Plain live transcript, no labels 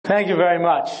Thank you very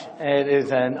much. It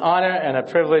is an honor and a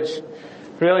privilege,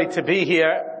 really, to be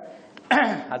here.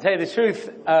 I'll tell you the truth.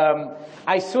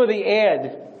 I saw the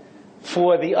ad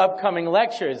for the upcoming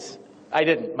lectures. I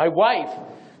didn't. My wife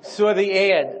saw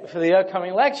the ad for the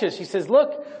upcoming lectures. She says,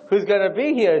 look, who's going to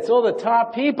be here? It's all the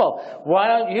top people. Why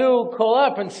don't you call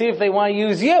up and see if they want to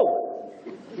use you?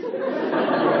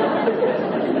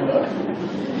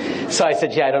 So I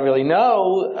said, yeah, I don't really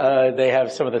know. They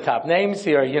have some of the top names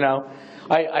here, you know.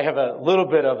 I have a little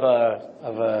bit of a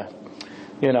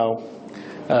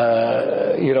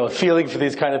feeling for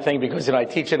this kind of thing because, I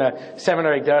teach in a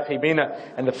seminary, Derech Ibina,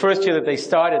 and the first year that they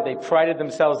started, they prided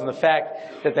themselves in the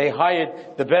fact that they hired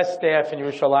the best staff in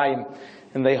Yerushalayim,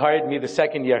 and they hired me the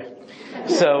second year.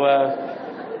 So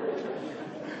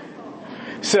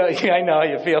yeah, I know how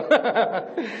you feel.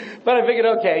 But I figured,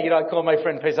 okay, I called my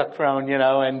friend Pesach Krohn,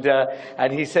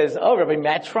 and he says, oh, Rabbi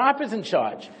Matt Trop is in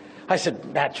charge. I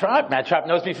said, Matt Trop? Matt Trop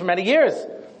knows me for many years.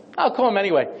 I'll call him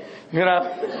anyway, In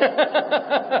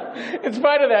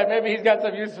spite of that, maybe he's got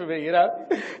some use for me,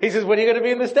 He says, when are you going to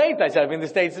be in the States? I said, I'll be in the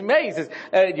States in May. He says,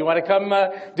 do you want to come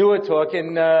do a talk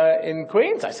in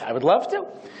Queens? I said, I would love to.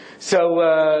 So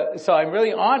I'm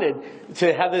really honored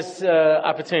to have this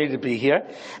opportunity to be here.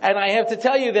 And I have to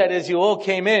tell you that as you all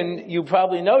came in, you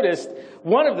probably noticed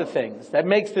one of the things that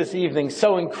makes this evening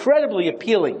so incredibly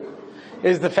appealing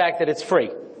is the fact that it's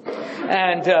free.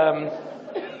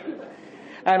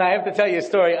 And I have to tell you a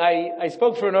story. I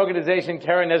spoke for an organization,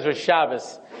 Keren Ezra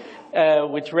Shabbos,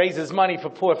 which raises money for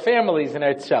poor families in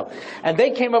Eretz Yisrael. And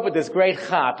they came up with this great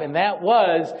chap, and that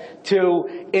was to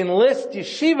enlist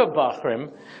yeshiva bachrim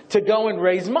to go and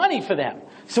raise money for them.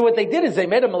 So what they did is they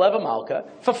made a Meleva Malka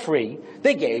for free.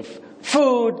 They gave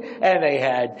food, and they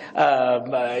had,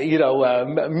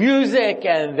 music,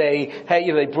 and they had,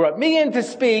 they brought me in to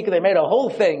speak. They made a whole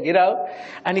thing,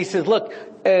 And he says, look,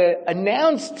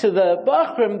 announce to the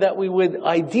Bachrim that we would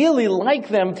ideally like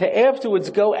them to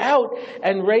afterwards go out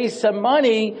and raise some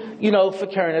money, for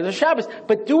Keren Ezra Shabbos,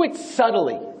 but do it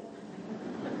subtly.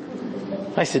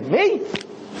 I said, me?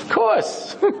 Of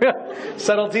course.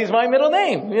 Subtlety is my middle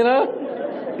name,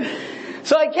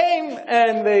 So I came,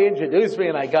 and they introduced me,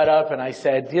 and I got up, and I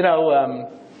said, I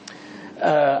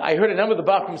heard a number of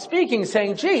the Bachrim speaking,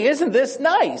 saying, gee, isn't this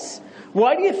nice?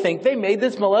 Why do you think they made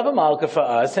this Meleva Malka for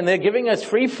us, and they're giving us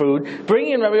free food,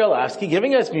 bringing in Rabbi Olavsky,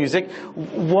 giving us music?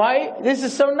 Why? This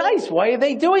is so nice. Why are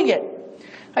they doing it?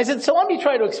 I said, so let me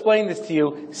try to explain this to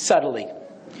you subtly.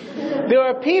 There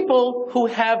are people who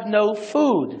have no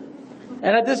food.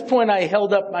 And at this point, I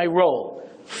held up my roll.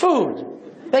 Food.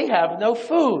 They have no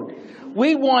food.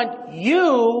 We want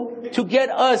you to get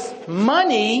us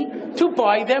money to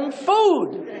buy them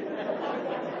food.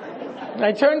 And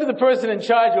I turned to the person in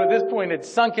charge, who at this point had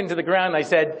sunk into the ground, and I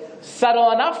said,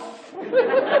 subtle enough?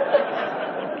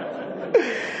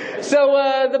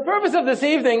 So the purpose of this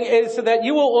evening is so that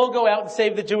you will all go out and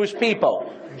save the Jewish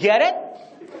people. Get it?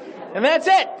 And that's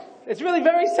it. It's really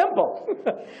very simple.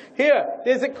 Here,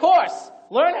 there's a course.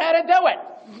 Learn how to do it.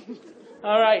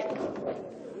 All right.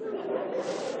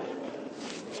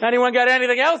 Anyone got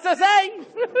anything else to say?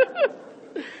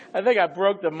 I think I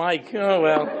broke the mic. Oh,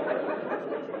 well.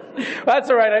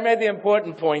 That's all right. I made the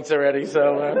important points already,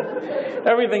 so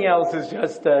everything else is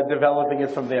just developing it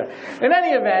from there. In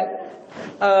any event,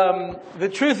 the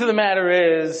truth of the matter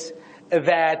is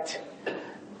that,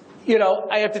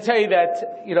 I have to tell you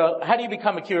that, how do you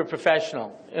become a Kiruv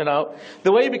professional?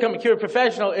 The way you become a Kiruv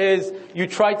professional is you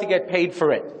try to get paid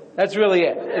for it. That's really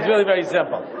it. It's really very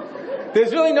simple.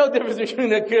 There's really no difference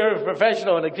between a Kiruv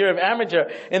professional and a Kiruv amateur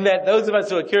in that those of us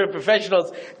who are Kiruv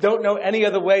professionals don't know any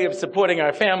other way of supporting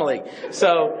our family.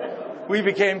 So we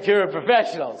became Kiruv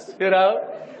professionals,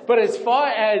 But as far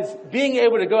as being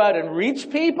able to go out and reach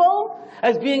people,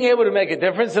 as being able to make a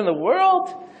difference in the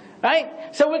world,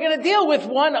 right? So we're going to deal with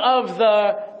one of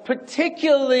the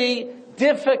particularly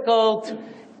difficult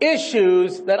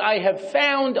issues that I have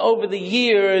found over the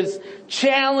years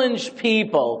challenge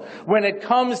people when it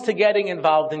comes to getting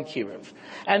involved in Kiruv.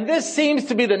 And this seems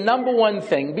to be the number one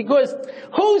thing, because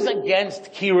who's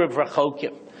against Kiruv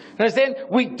Rechokim? Understand?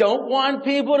 We don't want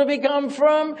people to become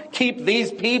from, keep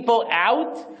these people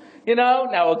out.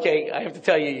 Now, okay, I have to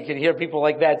tell you, you can hear people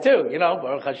like that too,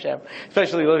 Baruch Hashem,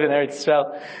 especially living in Eretz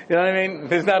Yisrael. You know what I mean?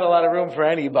 There's not a lot of room for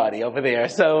anybody over there.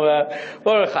 So,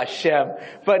 Baruch Hashem.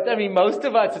 But, most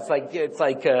of us, it's like,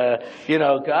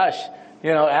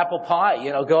 apple pie,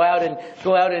 go out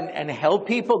and help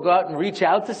people, go out and reach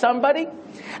out to somebody.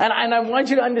 And I want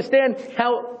you to understand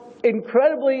how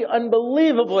incredibly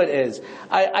unbelievable it is.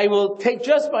 I will take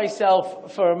just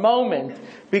myself for a moment,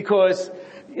 because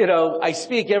I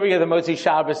speak every other Motzi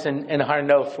Shabbos in Har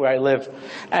Nof, where I live.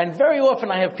 And very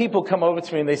often I have people come over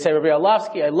to me and they say, Rabbi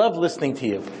Orlovsky, I love listening to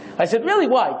you. I said, really,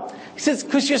 why? He says,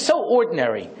 because you're so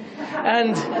ordinary.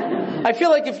 And I feel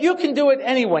like if you can do it,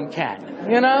 anyone can,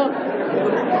 And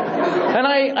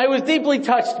I was deeply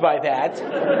touched by that.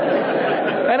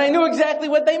 And I knew exactly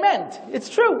what they meant. It's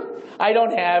true. I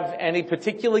don't have any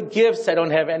particular gifts. I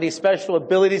don't have any special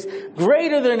abilities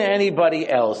greater than anybody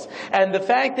else. And the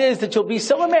fact is that you'll be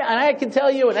so amazed, and I can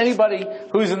tell you, and anybody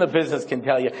who's in the business can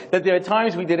tell you, that there are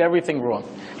times we did everything wrong.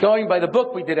 Going by the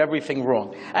book, we did everything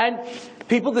wrong. And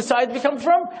people decided to become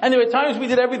from, and there were times we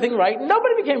did everything right, and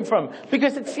nobody became from,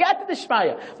 because it's Siyata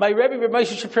D'Shmaya. My Rebbe, Reb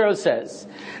Moshe Shapiro, says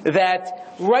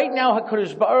that right now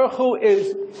HaKadosh Baruch Hu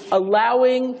is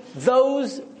allowing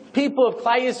those people of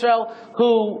Klal Yisrael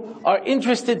who are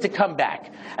interested to come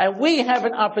back. And we have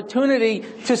an opportunity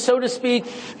to, so to speak,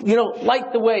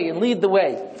 light the way and lead the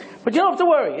way. But you don't have to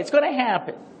worry. It's going to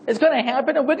happen. It's going to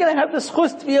happen, and we're going to have the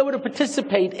schus to be able to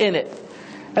participate in it.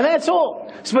 And that's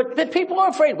all. But people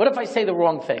are afraid. What if I say the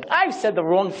wrong thing? I've said the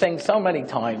wrong thing so many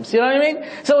times. You know what I mean?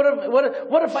 So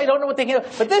what if I don't know what they hear?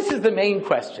 But this is the main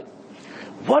question.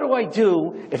 What do I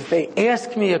do if they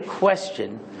ask me a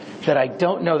question that I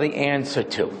don't know the answer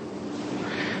to?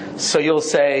 So you'll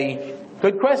say,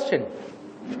 good question.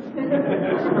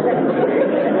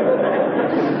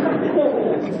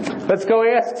 Let's go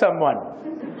ask someone.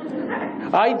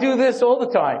 I do this all the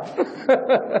time.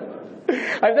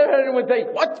 I've never had anyone say,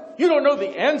 what? You don't know the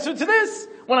answer to this?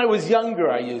 When I was younger,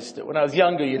 I used to. When I was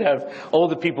younger, you'd have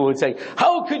older people who would say,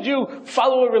 how could you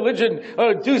follow a religion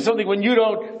or do something when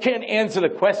you can't answer the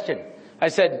question? I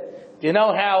said, do you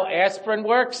know how aspirin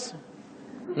works?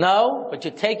 No, but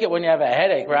you take it when you have a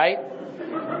headache, right?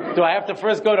 Do I have to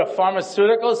first go to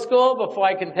pharmaceutical school before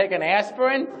I can take an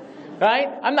aspirin? Right?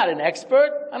 I'm not an expert.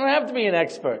 I don't have to be an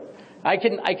expert. I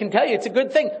can tell you it's a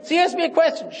good thing. So you ask me a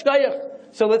question, shkoyach.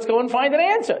 So let's go and find an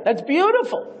answer. That's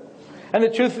beautiful. And the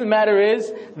truth of the matter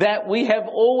is that we have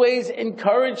always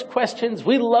encouraged questions.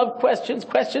 We love questions.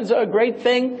 Questions are a great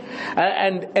thing.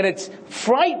 And it's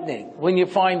frightening when you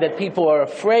find that people are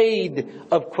afraid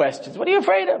of questions. What are you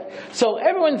afraid of? So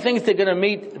everyone thinks they're going to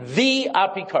meet the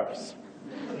Apikoros.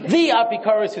 The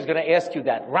Apikoros who's going to ask you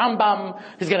that Rambam,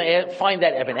 who's going to find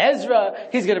that Ibn Ezra,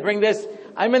 he's going to bring this.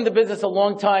 I'm in the business a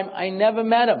long time. I never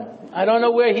met him. I don't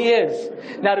know where he is.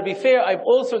 Now, to be fair, I've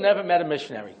also never met a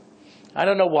missionary. I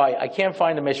don't know why. I can't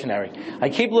find a missionary. I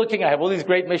keep looking. I have all these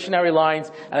great missionary lines,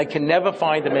 and I can never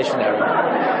find a missionary.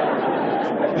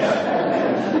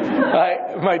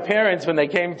 My parents, when they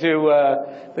came to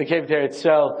Eretz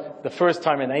Yisrael the first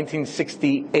time in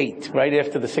 1968, right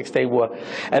after the 6-Day War,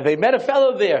 and they met a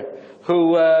fellow there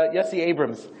who, Yossi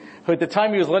Abrams, who at the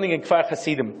time he was learning in Kfar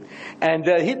Hasidim. And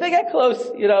they got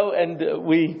close, and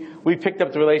we picked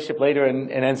up the relationship later in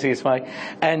NCSY.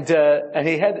 And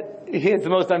he had the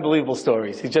most unbelievable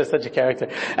stories. He's just such a character.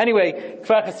 Anyway,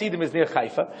 Kfar Hasidim is near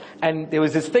Haifa, and there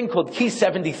was this thing called Key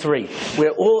 73,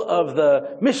 where all of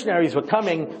the missionaries were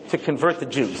coming to convert the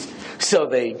Jews. So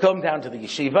they come down to the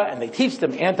yeshiva, and they teach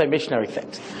them anti-missionary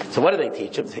things. So what do they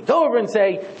teach them? They go over and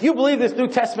say, you believe this New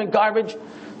Testament garbage?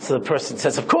 So the person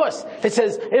says, of course. It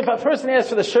says, if a person asks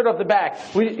for the shirt off the back,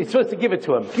 it's supposed to give it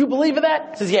to him. Do you believe in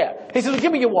that? He says, yeah. He says, well,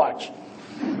 give me your watch.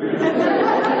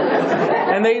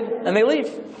 and they leave.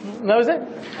 And that was it.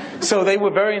 So they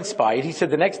were very inspired. He said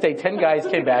the next day, 10 guys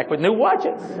came back with new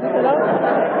watches.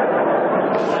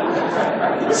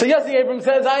 So Yossi Abrams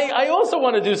says, I also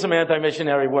want to do some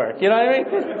anti-missionary work. You know what I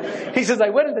mean? He says, I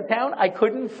went into town. I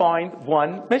couldn't find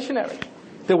one missionary.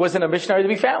 There wasn't a missionary to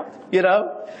be found,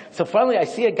 So finally I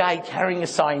see a guy carrying a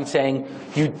sign saying,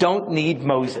 you don't need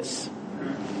Moses.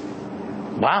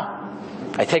 Wow.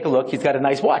 I take a look, he's got a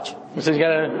nice watch. So you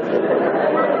got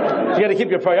to keep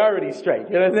your priorities straight.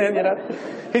 You know what I'm saying?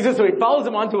 He says, so he follows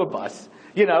him onto a bus,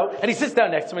 and he sits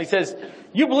down next to him and he says,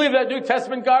 you believe that New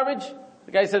Testament garbage?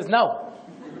 The guy says, no.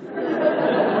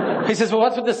 He says, well,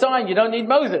 what's with the sign? You don't need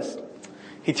Moses.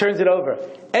 He turns it over.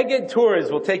 Egged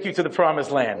Tours will take you to the promised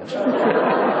land. So,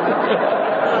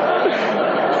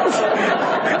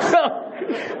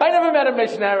 I never met a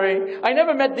missionary. I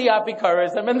never met the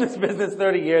Apikoros. I'm in this business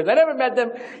 30 years. I never met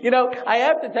them. I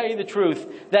have to tell you the truth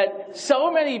that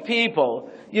so many people,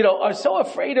 are so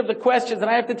afraid of the questions. And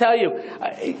I have to tell you,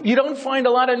 you don't find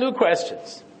a lot of new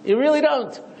questions. You really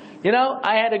don't.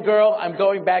 I had a girl, I'm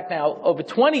going back now over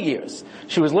 20 years.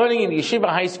 She was learning in the Yeshiva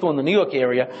High School in the New York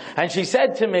area, and she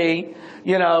said to me,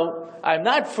 I'm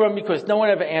not from because no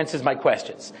one ever answers my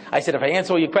questions. I said, if I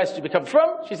answer all your questions, you become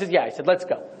from? She says, yeah. I said, let's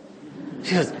go.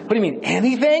 She says, what do you mean,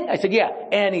 anything? I said, yeah,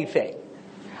 anything.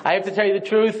 I have to tell you the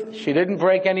truth, she didn't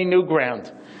break any new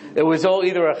ground. It was all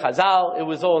either a Chazal, it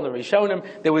was all in the Rishonim.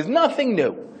 There was nothing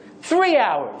new. 3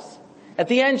 hours. At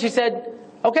the end, she said,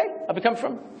 okay, I'll become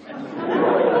from.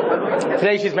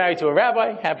 Today she's married to a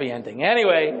rabbi. Happy ending.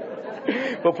 Anyway,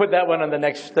 we'll put that one on the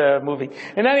next movie.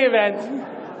 In any event,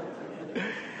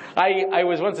 I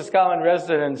was once a scholar in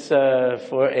residence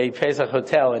for a Pesach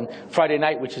hotel, and Friday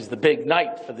night, which is the big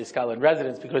night for the scholar in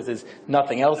residence because there's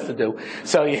nothing else to do,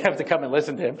 so you have to come and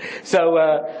listen to him. So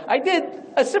I did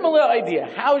a similar idea.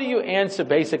 How do you answer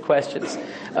basic questions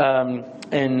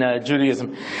in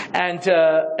Judaism? And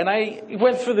I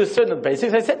went through the certain of the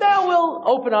basics. I said, no, we'll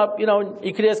open up,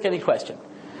 you could ask any question.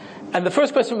 And the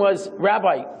first question was,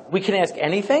 Rabbi, we can ask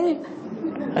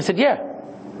anything? I said, yeah.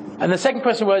 And the second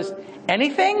question was,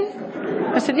 anything?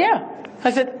 I said, yeah.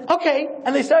 I said, okay.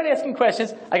 And they started asking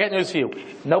questions. I got news for you.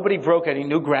 Nobody broke any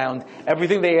new ground.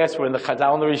 Everything they asked were in the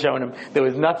Chazal and the Rishonim. There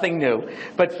was nothing new.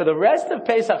 But for the rest of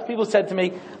Pesach, people said to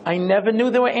me, I never knew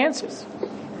there were answers.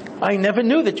 I never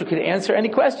knew that you could answer any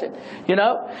question,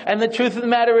 And the truth of the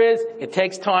matter is, it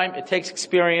takes time, it takes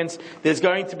experience. There's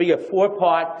going to be a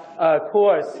 4-part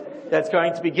course that's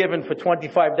going to be given for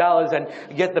 $25, and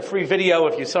you get the free video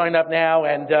if you sign up now,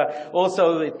 and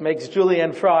also it makes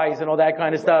julienne fries and all that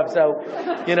kind of stuff, so,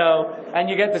 and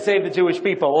you get to save the Jewish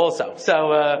people also.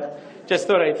 So just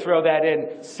thought I'd throw that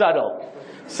in subtle.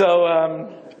 So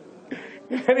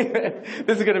anyway,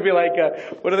 this is going to be like,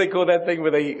 what do they call that thing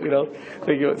where they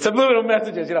subliminal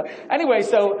messages, Anyway,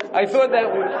 so I thought that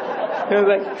was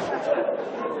like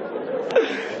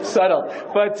subtle.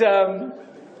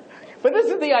 But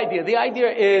this is the idea. The idea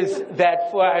is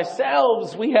that for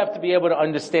ourselves, we have to be able to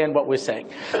understand what we're saying.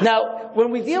 Now,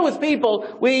 when we deal with people,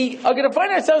 we are going to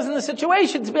find ourselves in the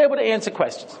situation to be able to answer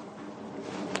questions.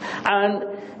 And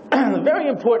a very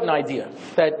important idea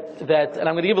that, and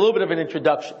I'm going to give a little bit of an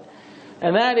introduction,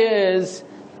 and that is,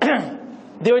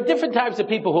 there are different types of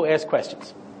people who ask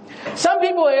questions. Some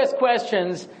people who ask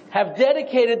questions have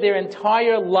dedicated their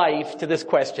entire life to this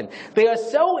question. They are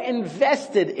so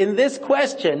invested in this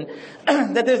question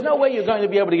that there's no way you're going to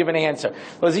be able to give an answer.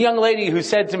 There was a young lady who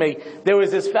said to me, there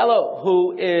was this fellow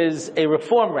who is a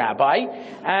Reform rabbi,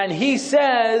 and he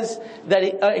says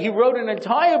that he wrote an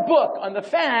entire book on the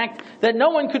fact that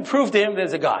no one could prove to him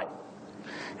there's a God.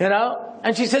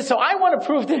 And she says, so I want to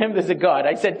prove to him there's a God.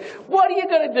 I said, what are you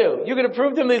going to do? You're going to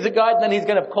prove to him there's a God, and then he's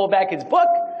going to call back his book?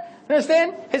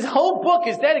 Understand? His whole book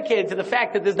is dedicated to the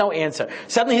fact that there's no answer.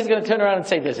 Suddenly he's going to turn around and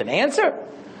say, there's an answer?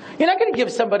 You're not going to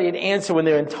give somebody an answer when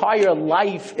their entire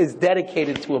life is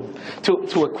dedicated to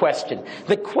a question.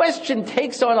 The question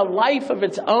takes on a life of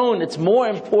its own. It's more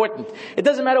important. It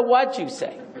doesn't matter what you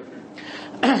say.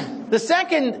 The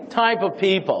second type of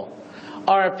people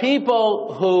are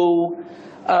people who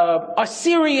are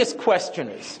serious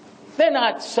questioners. They're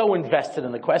not so invested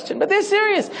in the question, but they're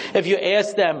serious. If you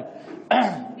ask them,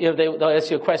 they'll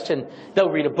ask you a question, they'll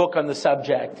read a book on the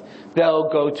subject, they'll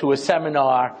go to a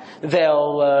seminar,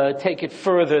 they'll take it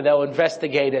further, they'll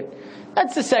investigate it.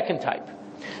 That's the second type.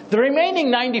 The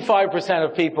remaining 95%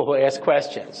 of people who ask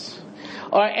questions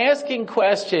are asking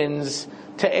questions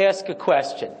to ask a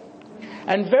question.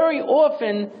 And very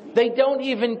often, they don't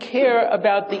even care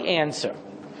about the answer.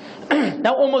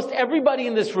 Now, almost everybody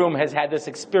in this room has had this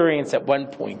experience at one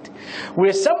point,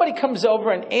 where somebody comes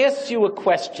over and asks you a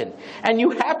question, and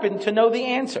you happen to know the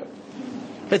answer.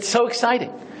 It's so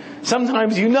exciting.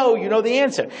 Sometimes you know the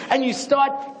answer, and you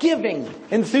start giving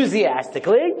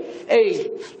enthusiastically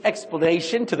an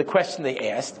explanation to the question they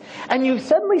asked, and you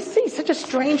suddenly see such a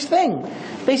strange thing.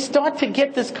 They start to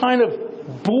get this kind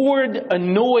of bored,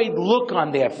 annoyed look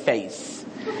on their face,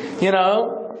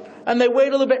 And they wait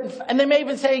a little bit, and they may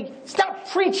even say, stop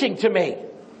preaching to me.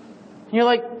 And you're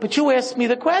like, but you asked me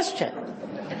the question.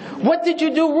 What did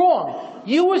you do wrong?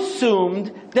 You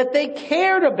assumed that they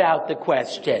cared about the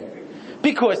question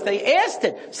because they asked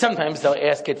it. Sometimes they'll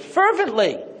ask it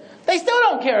fervently. They still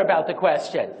don't care about the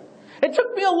question. It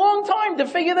took me a long time to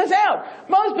figure this out.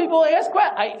 Most people ask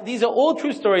questions. These are all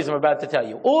true stories I'm about to tell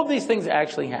you. All of these things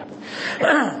actually happen.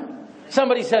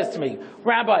 Somebody says to me,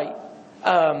 Rabbi,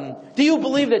 do you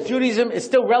believe that Judaism is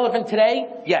still relevant today?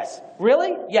 Yes.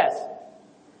 Really? Yes.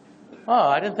 Oh,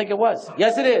 I didn't think it was.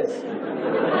 Yes, it is.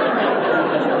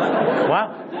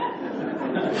 Wow.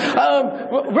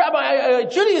 Rabbi,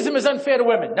 Judaism is unfair to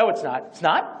women. No, it's not. It's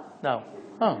not? No.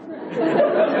 Oh.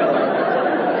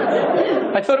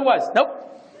 I thought it was. Nope.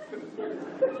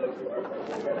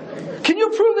 Can you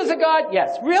prove there's a God?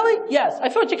 Yes. Really? Yes. I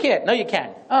thought you can't. No, you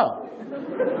can. Oh.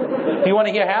 You want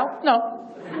to hear how? No.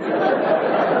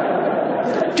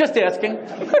 Just asking.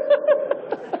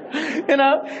 And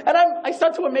I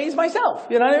start to amaze myself.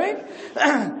 You know what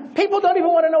I mean? people don't even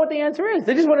want to know what the answer is.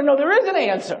 They just want to know there is an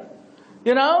answer.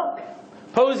 You know?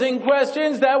 Posing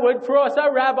questions that would cross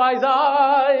a rabbi's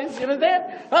eyes. You understand?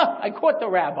 I caught the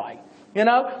rabbi. You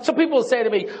know? So people say to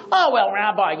me, oh, well,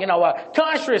 Rabbi, you know,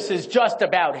 kashrus is just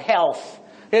about health.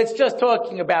 It's just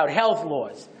talking about health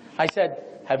laws. I said,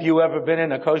 have you ever been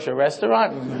in a kosher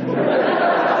restaurant?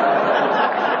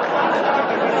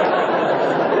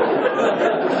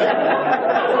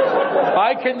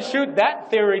 I can shoot that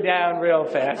theory down real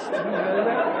fast.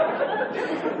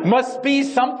 Must be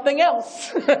something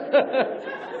else.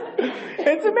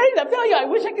 It's amazing. I'm telling you, I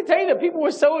wish I could tell you that people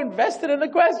were so invested in the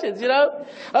questions, you know?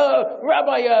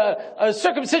 Rabbi,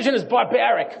 circumcision is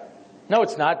barbaric. No,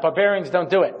 it's not. Barbarians don't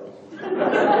do it.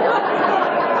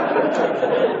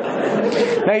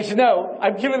 Now, you should know,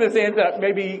 I've given this answer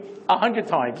maybe 100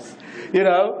 times, you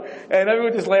know, and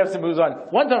everyone just laughs and moves on.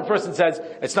 One time a person says,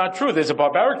 it's not true, there's a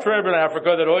barbaric tribe in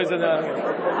Africa that always...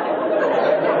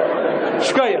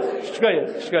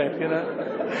 Shkoyach, you know.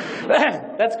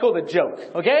 That's called a joke,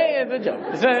 okay? It's a joke.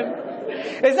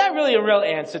 It's not really a real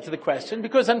answer to the question,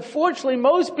 because unfortunately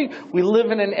most people, we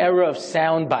live in an era of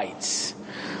sound bites.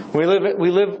 We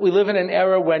live in an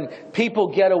era when people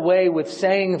get away with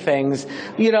saying things,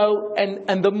 you know,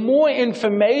 and the more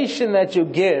information that you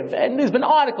give, and there's been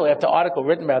article after article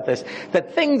written about this,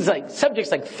 that things like,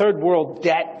 subjects like third world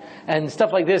debt and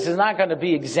stuff like this is not going to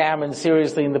be examined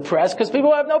seriously in the press because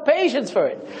people have no patience for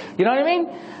it. You know what I mean?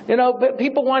 You know, but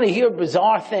people want to hear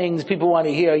bizarre things. People want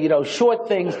to hear, you know, short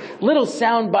things, little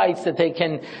sound bites that they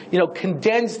can, you know,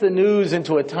 condense the news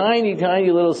into a tiny,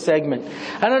 tiny little segment.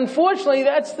 And unfortunately,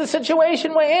 that's the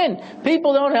situation we're in.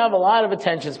 People don't have a lot of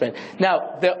attention span.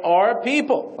 Now, there are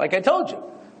people, like I told you,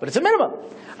 but it's a minimum.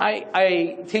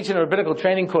 I teach in a rabbinical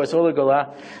training course, Ola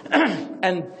Gola,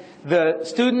 and the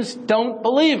students don't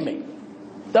believe me.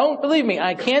 Don't believe me.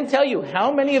 I can't tell you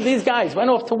how many of these guys went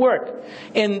off to work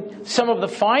in some of the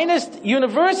finest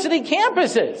university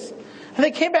campuses. And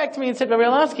they came back to me and said, Rabbi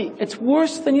Orlowski, it's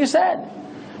worse than you said.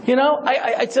 You know,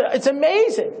 it's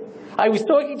amazing. I was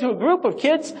talking to a group of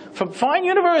kids from fine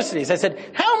universities. I said,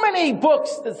 how many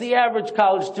books does the average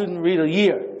college student read a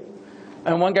year?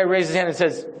 And one guy raised his hand and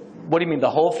says, what do you mean, the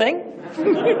whole thing?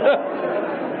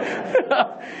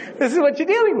 This is what you're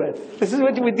dealing with. This is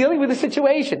what we're dealing with, a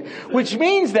situation. Which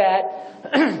means that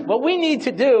what we need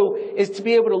to do is to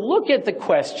be able to look at the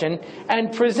question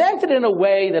and present it in a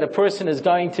way that a person is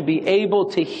going to be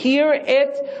able to hear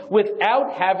it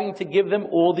without having to give them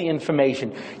all the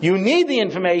information. You need the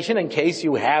information in case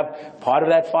you have part of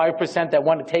that 5% that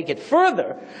want to take it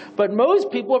further. But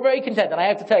most people are very content. And I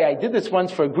have to tell you, I did this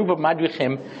once for a group of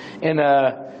madrichim in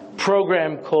a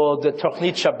program called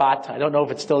Tochnit Shabbat. I don't know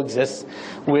if it still exists,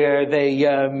 where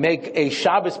they make a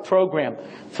Shabbos program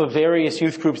for various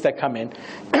youth groups that come in.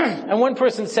 And one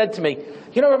person said to me,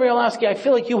 you know, Rabbi Orlowski, I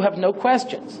feel like you have no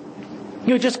questions.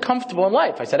 You're just comfortable in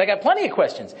life. I said, I got plenty of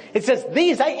questions. It says,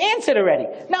 these I answered already.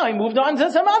 Now I moved on to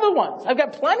some other ones. I've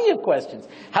got plenty of questions.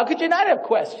 How could you not have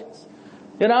questions?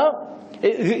 You know?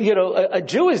 A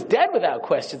Jew is dead without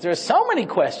questions. There are so many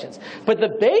questions. But the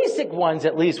basic ones,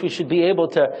 at least, we should be able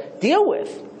to deal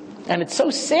with. And it's so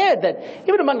sad that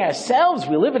even among ourselves,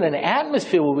 we live in an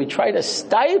atmosphere where we try to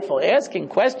stifle asking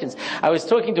questions. I was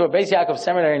talking to a Beis Yaakov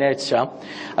seminary in Eretz Yisrael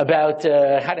about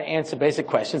how to answer basic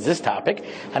questions, this topic.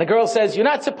 And a girl says, you're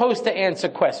not supposed to answer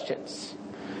questions.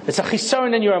 It's a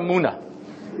chisaron in your emunah.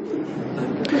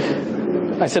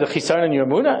 I said, a chisaron in your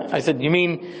emunah? I said, you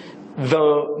mean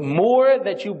the more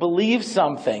that you believe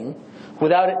something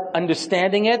without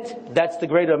understanding it, that's the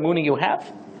greater emunah you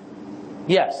have?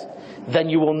 Yes. Then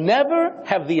you will never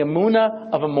have the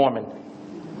emunah of a Mormon.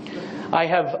 I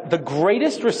have the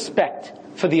greatest respect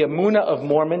for the emunah of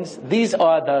Mormons. These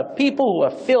are the people who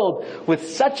are filled with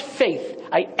such faith.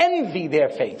 I envy their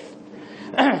faith.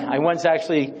 I once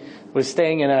actually was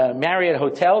staying in a Marriott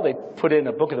hotel. They put in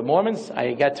a Book of the Mormons.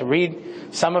 I got to read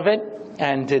some of it.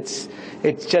 And it's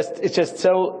just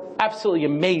so absolutely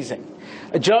amazing.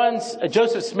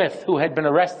 Joseph Smith, who had been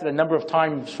arrested a number of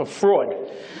times for fraud,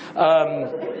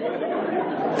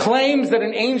 claims that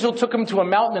an angel took him to a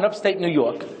mountain in upstate New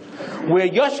York, where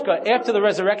Yoshka, after the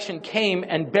resurrection, came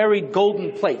and buried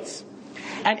golden plates.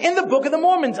 And in the Book of the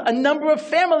Mormons, a number of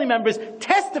family members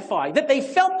testified that they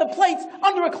felt the plates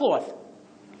under a cloth.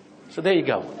 So there you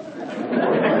go.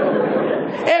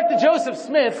 After Joseph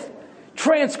Smith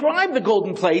transcribed the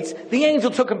golden plates, the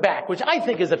angel took them back, which I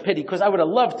think is a pity, because I would have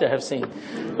loved to have seen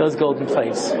those golden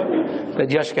plates. that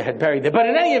Yoshka had buried there. But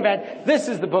in any event, this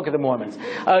is the Book of the Mormons.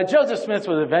 Joseph Smith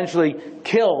was eventually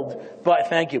killed by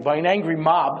an angry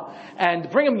mob, and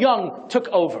Brigham Young took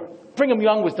over. Brigham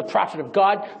Young was the prophet of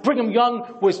God. Brigham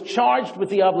Young was charged with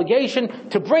the obligation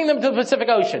to bring them to the Pacific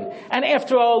Ocean. And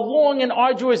after a long and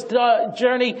arduous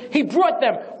journey, he brought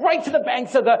them right to the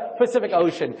banks of the Pacific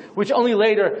Ocean, which only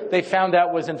later they found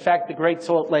out was in fact the Great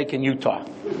Salt Lake in Utah.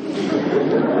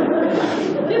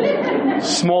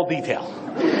 Small detail.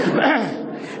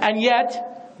 And yet,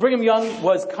 Brigham Young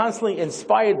was constantly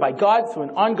inspired by God through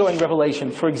an ongoing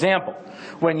revelation. For example,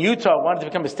 when Utah wanted to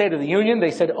become a state of the Union,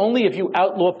 they said only if you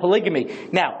outlaw polygamy.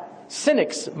 Now,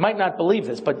 cynics might not believe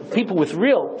this, but people with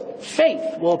real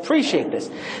faith will appreciate this.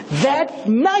 That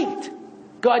night,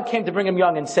 God came to Brigham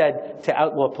Young and said to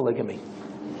outlaw polygamy.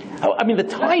 I mean, the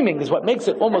timing is what makes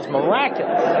it almost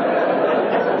miraculous.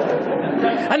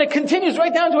 And it continues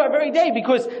right down to our very day,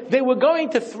 because they were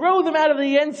going to throw them out of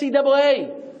the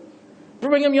NCAA.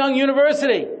 Brigham Young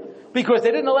University, because they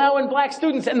didn't allow in black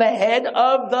students. And the head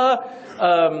of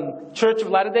the Church of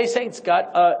Latter-day Saints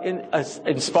got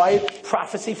inspired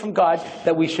prophecy from God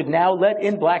that we should now let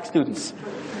in black students.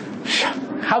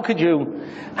 How could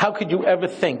you ever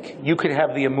think you could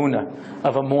have the emunah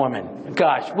of a Mormon?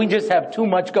 Gosh, we just have too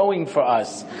much going for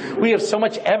us. We have so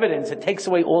much evidence, it takes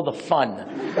away all the fun,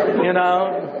 you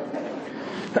know?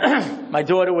 My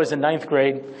daughter was in 9th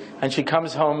grade, and she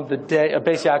comes home the day of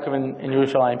Beis Yaakov in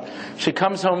Yerushalayim. She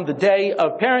comes home the day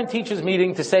of parent-teachers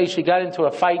meeting to say she got into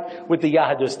a fight with the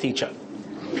Yahadus teacher.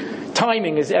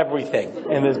 Timing is everything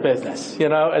in this business, you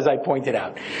know, as I pointed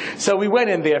out. So we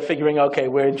went in there figuring, okay,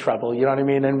 we're in trouble, you know what I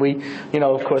mean? And we, you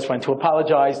know, of course, went to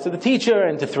apologize to the teacher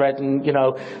and to threaten, you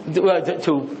know,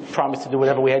 to promise to do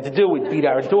whatever we had to do. We'd beat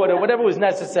our daughter, whatever was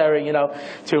necessary, you know,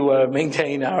 to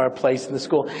maintain our place in the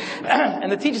school.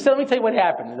 And the teacher said, let me tell you what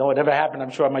happened. You know, whatever happened,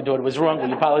 I'm sure my daughter was wrong.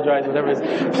 We apologize, whatever it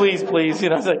is. Please, you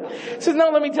know. He says,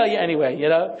 no, let me tell you anyway, you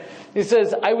know. He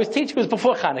says, I was teaching, it was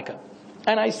before Hanukkah.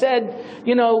 And I said,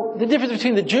 you know, the difference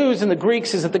between the Jews and the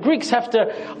Greeks is that the Greeks have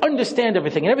to understand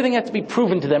everything, and everything has to be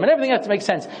proven to them, and everything has to make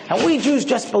sense. And we Jews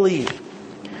just believe.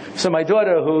 So my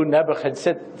daughter, who never had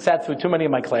sat through too many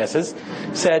of my classes,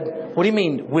 said, what do you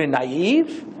mean, we're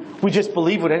naive? We just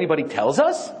believe what anybody tells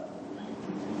us?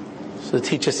 So the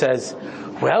teacher says,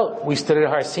 well, we stood at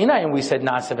Har Sinai and we said,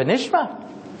 Na'aseh v'nishma.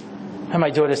 And my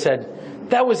daughter said,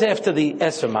 that was after the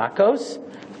Eser Makos,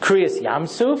 Kriyas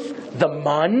Yamsuf, the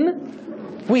Mun.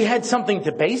 We had something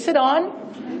to base it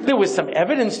on. There was some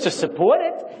evidence to support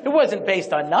it. It wasn't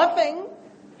based on nothing.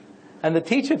 And the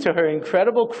teacher, to her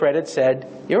incredible credit, said,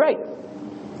 you're right.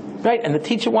 Right, and the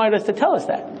teacher wanted us to tell us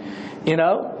that. You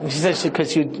know, and she says,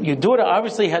 because your daughter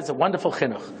obviously has a wonderful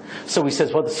chinuch. So he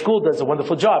says, well, the school does a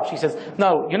wonderful job. She says,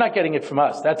 no, you're not getting it from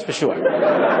us, that's for sure. You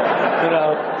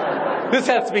know, this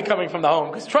has to be coming from the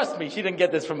home, because trust me, she didn't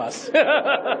get this from us.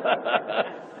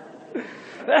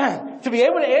 To be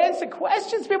able to answer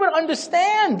questions, to be able to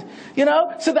understand, you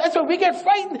know. So that's why we get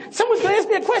frightened. Someone's going to ask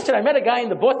me a question. I met a guy in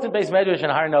the Boston-based Medrash in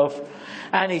Har Nof,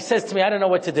 and he says to me, I don't know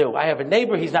what to do. I have a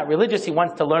neighbor, he's not religious, he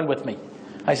wants to learn with me.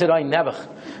 I said, I never.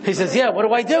 He says, yeah, what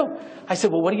do I do? I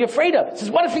said, well, what are you afraid of? He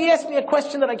says, what if he asks me a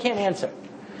question that I can't answer?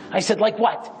 I said, like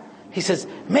what? He says,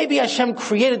 maybe Hashem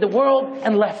created the world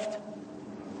and left.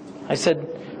 I said,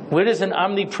 where does an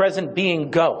omnipresent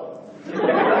being go?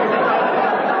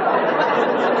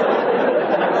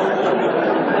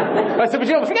 I said, but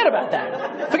you don't forget about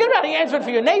that. Forget about it. You answer it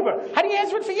for your neighbor. How do you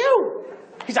answer it for you?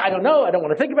 He said, I don't know. I don't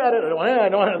want to think about it. I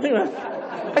don't want to think about it.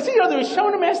 I said, you know, they were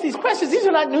showing him ask these questions. These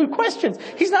are not new questions.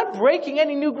 He's not breaking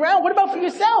any new ground. What about for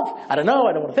yourself? I don't know.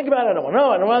 I don't want to think about it. I don't want to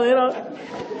know. I don't want to, you know.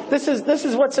 This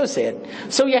is what's so sad.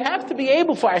 So you have to be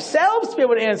able for ourselves to be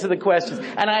able to answer the questions.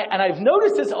 And I've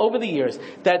noticed this over the years,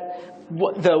 that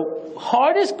the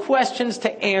hardest questions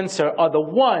to answer are the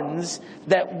ones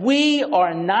that we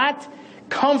are not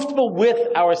comfortable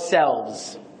with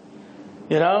ourselves.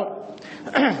 You know,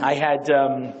 I had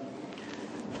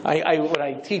when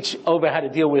I teach over how to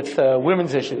deal with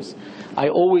women's issues, I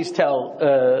always tell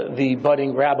the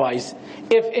budding rabbis,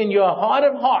 if in your heart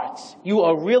of hearts you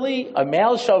are really a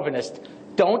male chauvinist,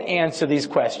 don't answer these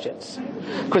questions.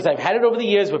 Because I've had it over the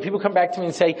years where people come back to me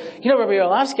and say, you know, Rabbi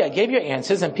Orlovsky, I gave your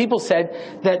answers, and people said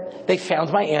that they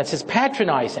found my answers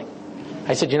patronizing.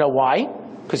 I said, you know why?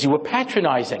 Because you were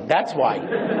patronizing. That's why.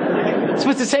 So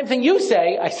it's the same thing you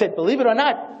say. I said, believe it or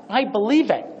not, I believe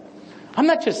it. I'm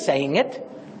not just saying it,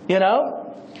 you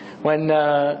know. When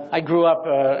I grew up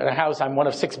in a house, I'm one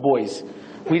of 6 boys.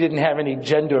 we didn't have any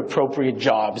gender-appropriate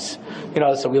jobs,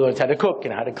 so we learned how to cook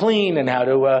and how to clean and how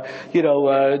to,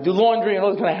 do laundry and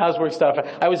all this kind of housework stuff.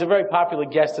 I was a very popular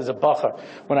guest as a bacher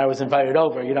when I was invited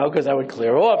over, because I would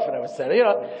clear off and I would set,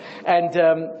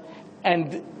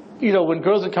 and when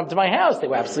girls would come to my house, they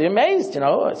were absolutely amazed,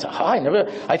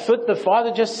 I thought the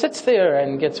father just sits there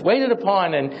and gets waited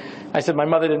upon, and I said, my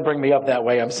mother didn't bring me up that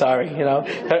way, I'm sorry,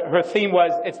 Her theme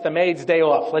was, it's the maid's day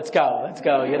off, let's go, and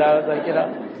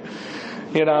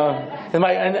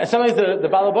sometimes the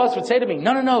balabas would say to me,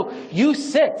 no, you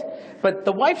sit. But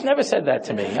the wife never said that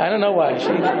to me. I don't know why.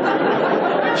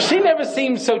 She never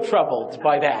seemed so troubled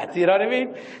by that. You know what I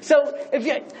mean? So if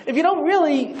you don't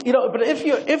really, but if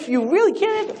you really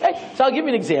can't, so I'll give you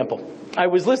an example. I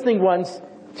was listening once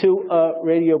to a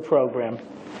radio program.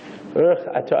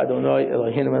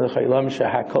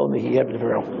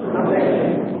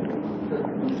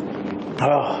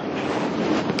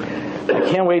 I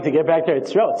can't wait to get back there.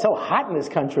 It's so hot in this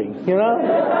country,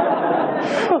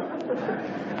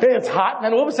 It's hot, and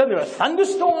then all of a sudden there are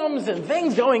thunderstorms and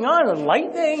things going on, and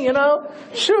lightning,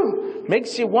 Shoo,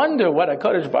 makes you wonder what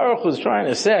HaKadosh Baruch Hu is trying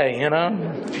to say,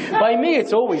 By me,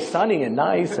 it's always sunny and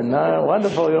nice and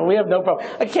wonderful. We have no problem.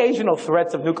 Occasional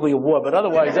threats of nuclear war, but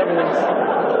otherwise everything's...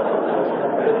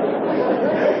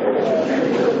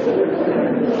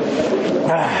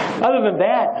 Other than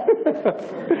that...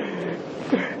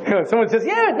 Someone says,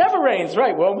 yeah, it never rains.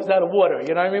 Right, we're almost out of water,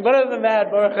 you know what I mean? But other than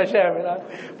that, Baruch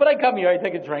Hashem, But I come here, I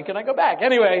take a drink, and I go back.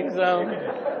 Anyway, so...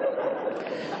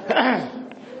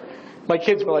 My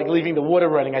kids were leaving the water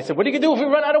running. I said, what are you going to do if we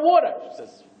run out of water? She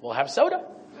says, we'll have soda.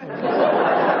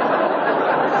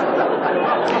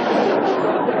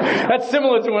 That's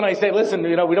similar to when I say, listen,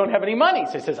 we don't have any money.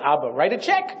 So he says, Abba, write a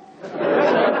check.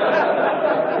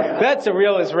 That's a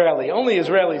real Israeli. Only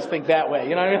Israelis think that way,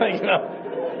 you know what I mean?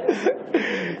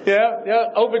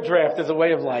 Yeah, overdraft is a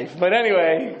way of life. But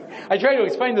anyway, I try to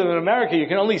explain to them in America, you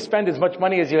can only spend as much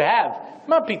money as you have.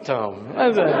 Ma pitom.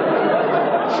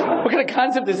 What kind of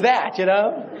concept is that,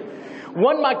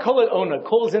 One Makolet owner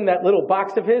calls in that little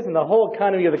box of his, and the whole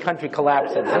economy of the country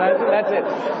collapses. And that's it.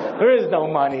 There is no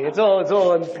money. It's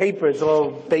all on paper. It's all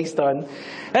based on...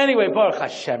 Anyway, Baruch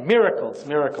Hashem. Miracles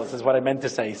is what I meant to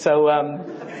say. So,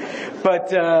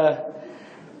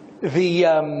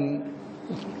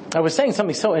 I was saying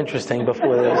something so interesting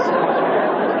before this.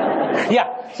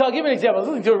 Yeah, so I'll give you an example. I was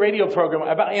listening to a radio program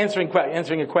about answering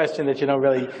a question that you're not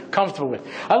really comfortable with.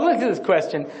 I was listening to this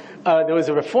question. There was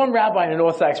a Reform rabbi and an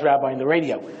Orthodox rabbi on the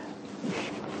radio.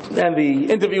 And the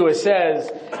interviewer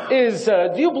says,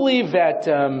 do you believe that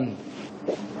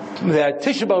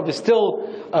Tisha B'Av is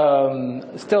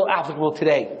still applicable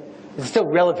today? Is it still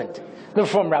relevant? The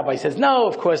Reform rabbi says, no,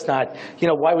 of course not.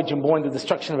 Why would you mourn the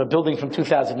destruction of a building from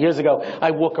 2,000 years ago?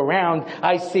 I walk around,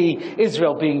 I see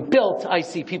Israel being built, I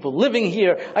see people living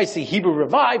here, I see Hebrew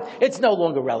revived. It's no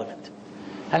longer relevant.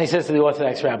 And he says to the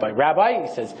Orthodox rabbi, he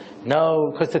says,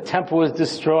 no, because the temple was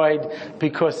destroyed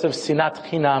because of sinat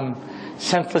chinam,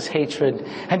 senseless hatred.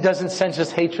 And doesn't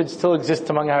senseless hatred still exist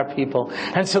among our people?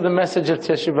 And so the message of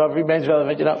Tisha B'Av remains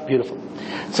relevant. Beautiful.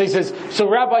 So he says, so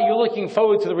Rabbi, you're looking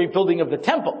forward to the rebuilding of the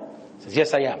temple? He says,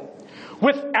 yes, I am.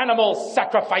 With animal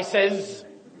sacrifices.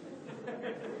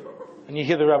 And you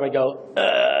hear the rabbi go,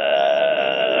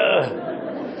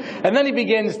 And then he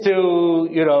begins to,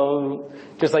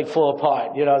 just fall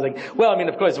apart.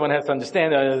 Of course, one has to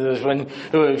understand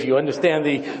if you understand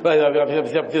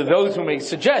those who may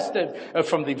suggest that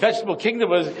from the vegetable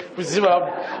kingdom of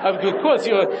course,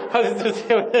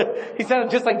 he sounded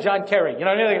just like John Kerry. You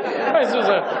know what I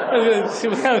mean?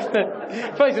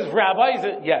 So he says, Rabbi, he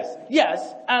said,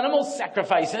 yes, animal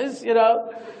sacrifices, He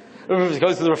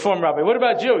goes to the Reform rabbi. What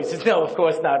about Jew? He says, no, of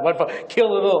course not. What for? Kill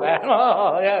a little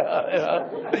animal.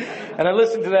 And I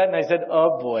listened to that and I said,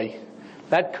 oh boy,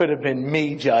 that could have been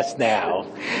me just now.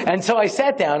 And so I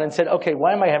sat down and said, okay,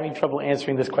 why am I having trouble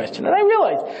answering this question? And I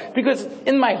realized, because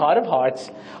in my heart of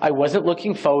hearts, I wasn't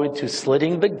looking forward to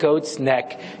slitting the goat's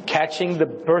neck, catching the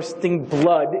bursting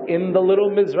blood in the little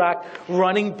mizrach,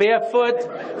 running barefoot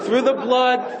through the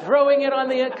blood, throwing it on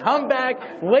the comeback,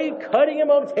 cutting him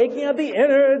up, taking out the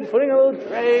innards, putting a little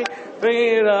tray,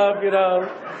 bringing it up,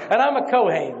 And I'm a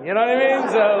Kohen, you know what I mean?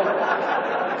 So...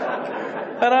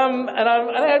 And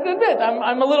I have to admit,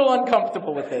 I'm a little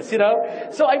uncomfortable with this,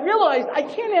 So I realized I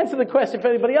can't answer the question for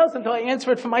anybody else until I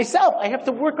answer it for myself. I have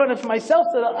to work on it for myself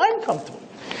so that I'm comfortable.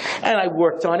 And I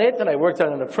worked on it, and I worked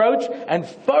on an approach, and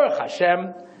Baruch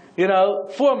Hashem,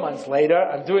 4 months later,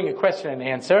 I'm doing a question and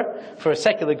answer for a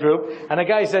secular group, and a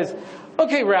guy says,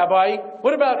 okay, Rabbi,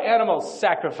 what about animal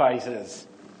sacrifices?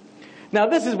 Now,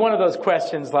 this is one of those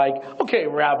questions like, okay,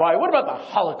 Rabbi, what about the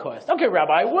Holocaust? Okay,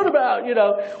 Rabbi, what about,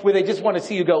 where they just want to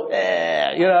see you go,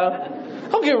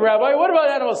 Okay, Rabbi, what about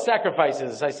animal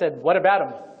sacrifices? I said, what about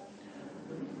them?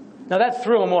 Now, that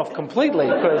threw him off completely,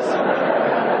 because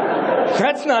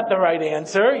that's not the right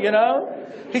answer,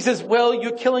 He says, well,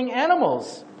 you're killing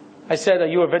animals. I said, are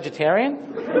you a vegetarian?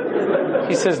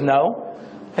 He says, no.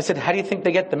 I said, how do you think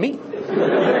they get the meat?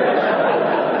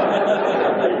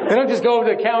 They don't just go over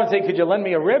to the cow and say, could you lend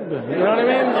me a rib? You know what I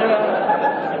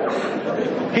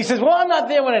mean? He says, well, I'm not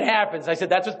there when it happens. I said,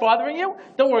 that's what's bothering you?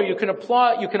 Don't worry, you can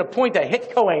appoint a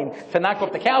hit Kohen to knock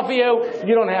off the cow for you.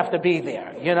 You don't have to be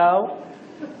there,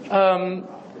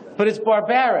 But it's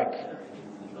barbaric.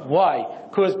 Why?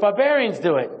 Because barbarians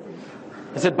do it.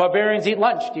 I said, barbarians eat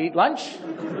lunch. Do you eat lunch?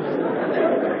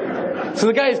 So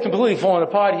the guy is completely falling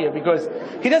apart here because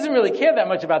he doesn't really care that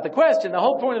much about the question. The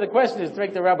whole point of the question is to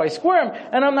make the rabbi squirm,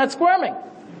 and I'm not squirming.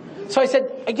 So I said,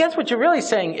 I guess what you're really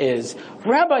saying is,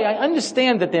 Rabbi, I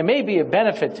understand that there may be a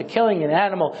benefit to killing an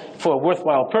animal for a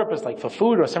worthwhile purpose, like for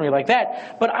food or something like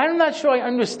that, but I'm not sure I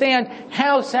understand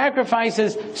how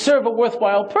sacrifices serve a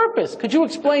worthwhile purpose. Could you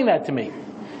explain that to me?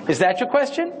 Is that your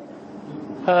question?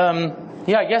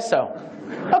 Yeah, I guess so.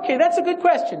 Okay, that's a good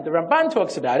question. The Ramban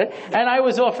talks about it, and I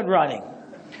was off and running.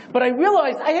 But I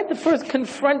realized I had to first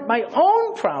confront my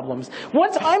own problems.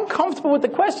 Once I'm comfortable with the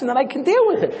question, then I can deal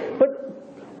with it. But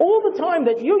all the time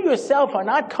that you yourself are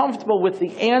not comfortable with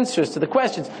the answers to the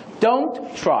questions,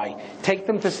 don't try. Take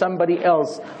them to somebody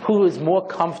else who is more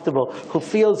comfortable, who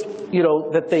feels,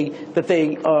 that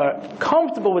they are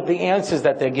comfortable with the answers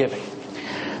that they're giving.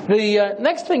 The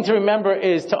next thing to remember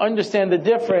is to understand the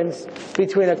difference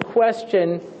between a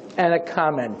question and a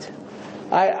comment.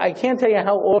 I can't tell you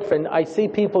how often I see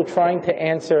people trying to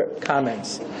answer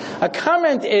comments. A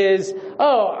comment is,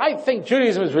 oh, I think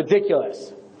Judaism is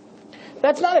ridiculous.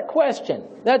 That's not a question.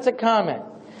 That's a comment.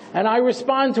 And I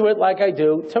respond to it like I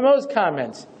do to most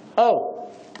comments. Oh.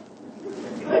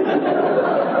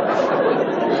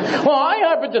 Well, I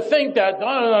happen to think that,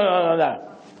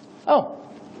 no. Oh.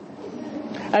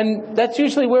 And that's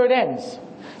usually where it ends.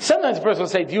 Sometimes a person will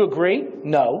say, do you agree?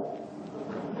 No.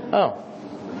 Oh.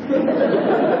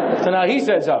 So now he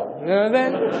says, oh. You know what I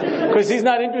mean? Because he's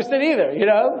not interested either,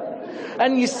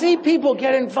 And you see people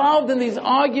get involved in these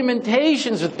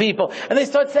argumentations with people, and they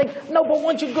start saying, no, but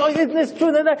once you go, isn't this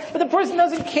true? But the person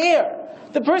doesn't care.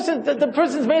 The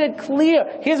person's made it clear.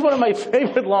 Here's one of my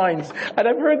favorite lines, and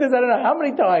I've heard this I don't know how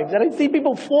many times, and I see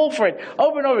people fall for it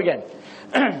over and over again.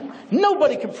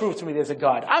 Nobody can prove to me there's a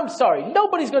God. I'm sorry.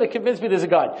 Nobody's going to convince me there's a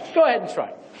God. Go ahead and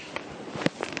try.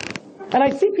 And I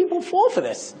see people fall for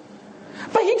this.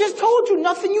 But he just told you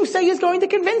nothing you say is going to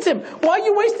convince him. Why are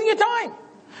you wasting your time?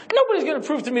 Nobody's going to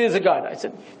prove to me there's a God. I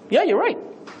said, yeah, you're right.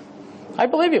 I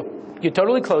believe you. You're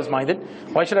totally closed-minded.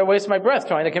 Why should I waste my breath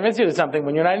trying to convince you of something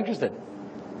when you're not interested?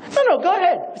 No, go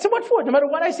ahead. I said, what for? No matter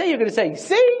what I say, you're going to say,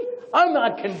 see, I'm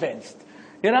not convinced.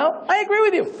 I agree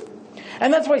with you.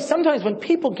 And that's why sometimes when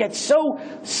people get so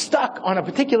stuck on a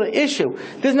particular issue,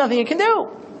 there's nothing you can do.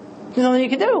 There's nothing you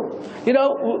can do.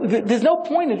 There's no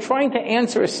point in trying to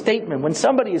answer a statement when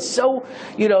somebody is so,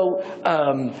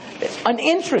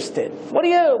 uninterested. What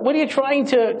are you trying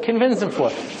to convince them for?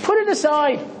 Put it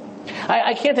aside.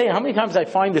 I can't tell you how many times I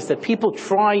find this, that people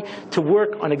try to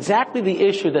work on exactly the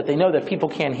issue that they know that people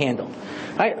can't handle.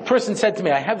 A person said to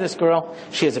me, I have this girl,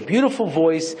 she has a beautiful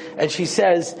voice, and she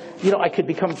says, I could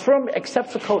become firm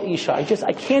except for Kol Isha.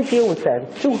 I can't deal with that.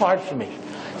 It's too hard for me.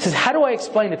 She says, how do I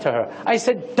explain it to her? I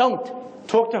said, don't.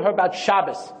 Talk to her about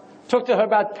Shabbos. Talk to her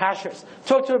about Kashrus.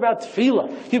 Talk to her about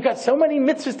Tefillah. You've got so many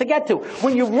mitzvahs to get to.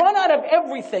 When you run out of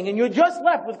everything and you're just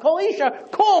left with Kol Isha,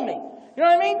 call me. You know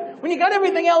what I mean? When you got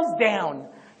everything else down.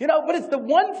 But it's the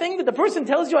one thing that the person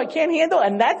tells you I can't handle,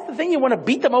 and that's the thing you want to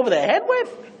beat them over the head with?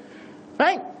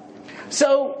 Right?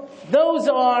 So, those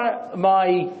are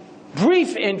my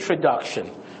brief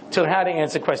introduction to how to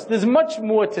answer questions. There's much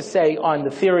more to say on the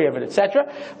theory of it,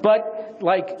 etc. But,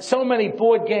 like so many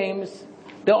board games,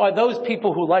 there are those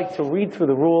people who like to read through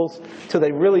the rules till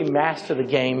they really master the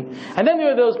game. And then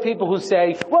there are those people who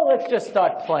say, well, let's just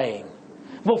start playing.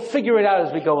 We'll figure it out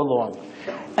as we go along.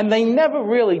 And they never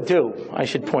really do, I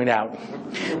should point out.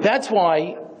 That's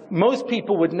why most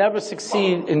people would never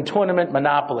succeed in tournament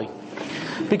Monopoly,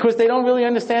 because they don't really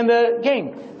understand the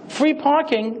game. Free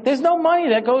parking, there's no money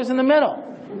that goes in the middle.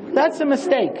 That's a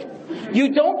mistake.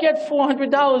 You don't get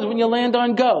 $400 when you land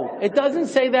on Go. It doesn't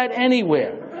say that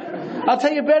anywhere. I'll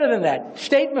tell you better than that.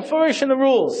 State mefurish in the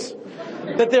rules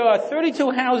that there are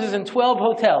 32 houses and 12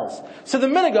 hotels. So the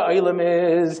minhag ha'olam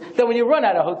is that when you run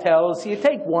out of hotels, you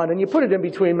take one and you put it in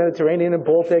between Mediterranean and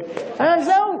Baltic. And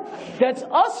so that's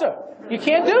usher. You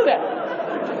can't do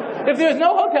that. If there's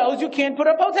no hotels, you can't put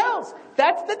up hotels.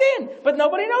 That's the din. But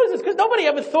nobody knows this because nobody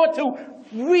ever thought to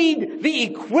read the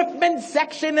equipment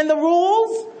section in the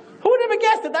rules. Who would ever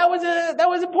guess that that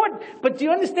was important? But do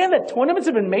you understand that tournaments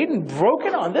have been made and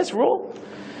broken on this rule?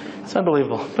 It's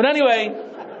unbelievable. But anyway,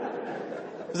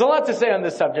 there's a lot to say on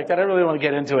this subject. I don't really want to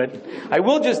get into it. I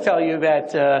will just tell you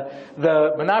that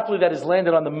the monopoly that has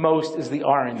landed on the most is the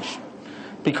orange.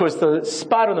 Because the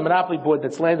spot on the monopoly board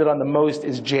that's landed on the most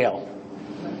is jail.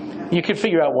 You can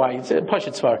figure out why. It's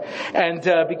Pashut Svar. And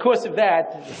because of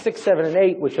that, 6, 7, and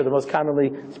 8, which are the most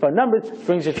commonly spun numbers,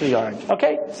 brings you to the orange.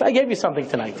 Okay? So I gave you something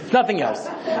tonight. Nothing else.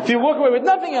 If you walk away with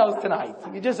nothing else tonight,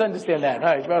 you just understand that. All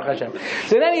right, Baruch Hashem.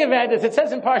 So in any event, as it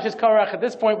says in Parshas Korach, at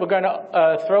this point we're going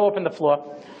to throw open the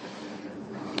floor.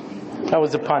 That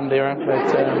was a pun there, but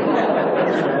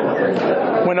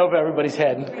went over everybody's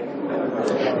head.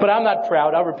 But I'm not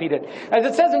proud. I'll repeat it. As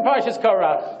it says in Parshas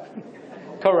Korach,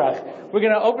 we're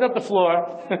going to open up the floor.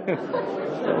 Do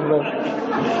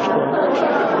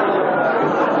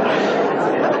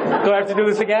I have to do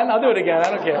this again? I'll do it again. I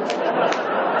don't care.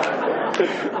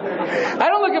 I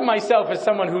don't look at myself as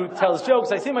someone who tells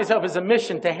jokes. I see myself as a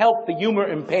mission to help the humor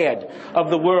impaired of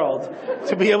the world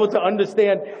to be able to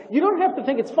understand. You don't have to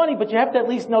think it's funny, but you have to at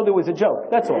least know there was a joke.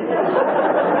 That's all.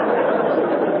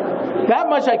 That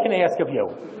much I can ask of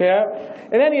you. Yeah?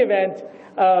 In any event,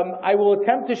 I will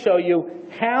attempt to show you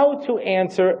how to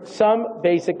answer some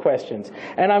basic questions.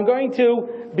 And I'm going to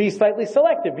be slightly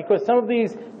selective because some of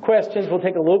these questions will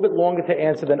take a little bit longer to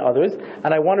answer than others.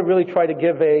 And I want to really try to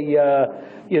give a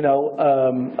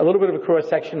little bit of a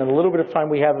cross-section and a little bit of time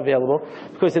we have available.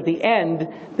 Because at the end,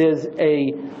 there's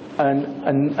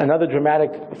another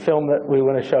dramatic film that we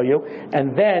want to show you.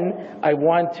 And then I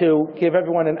want to give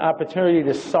everyone an opportunity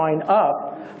to sign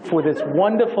up for this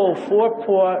wonderful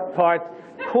 4-part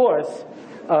course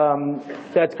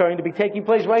that's going to be taking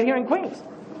place right here in Queens.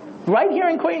 Right here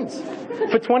in Queens.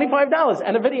 For $25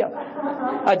 and a video.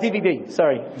 A DVD,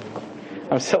 sorry.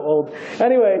 I'm so old.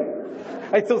 Anyway,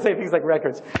 I still say things like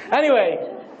records. Anyway,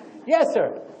 yes,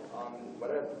 sir.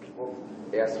 What if people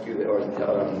ask you or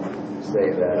say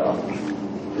that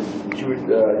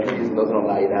Judaism doesn't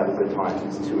allow you to have a good time?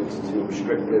 It's too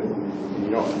restrictive.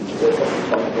 There's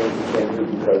some things you can't do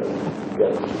because you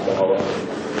got the whole.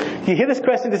 You hear this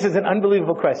question? This is an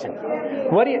unbelievable question.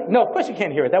 What do you? No, of course you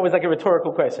can't hear it. That was like a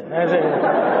rhetorical question. I'm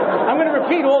going to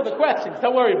repeat all the questions.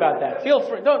 Don't worry about that. Feel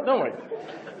free. Don't worry.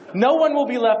 No one will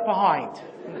be left behind.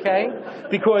 Okay?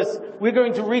 Because we're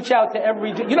going to reach out to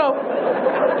every. If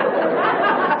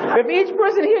each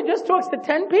person here just talks to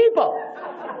 10 people,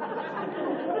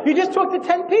 you just talk to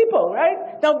 10 people,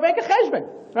 right? Now make a cheshbon,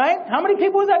 right? How many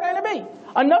people is that going to be?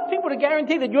 Enough people to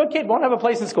guarantee that your kid won't have a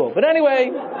place in school. But anyway,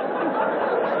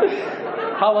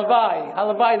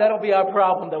 halavai, that'll be our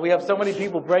problem, that we have so many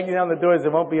people breaking down the doors,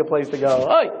 there won't be a place to go.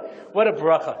 Oy, what a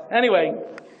bracha. Anyway,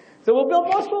 so we'll build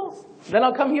more schools. Then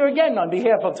I'll come here again on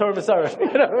behalf of Torah Masara.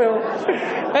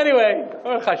 Anyway,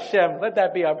 Baruch Hashem, let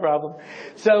that be our problem.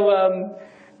 So,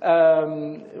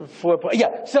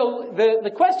 So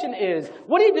the question is,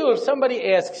 what do you do if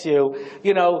somebody asks you,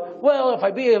 well, if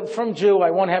I be a from Jew, I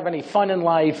won't have any fun in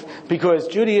life because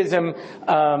Judaism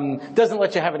doesn't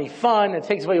let you have any fun. It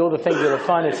takes away all the things that are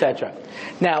fun, etc.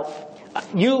 Now,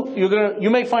 you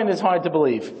may find this hard to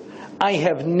believe. I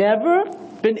have never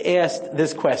been asked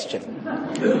this question,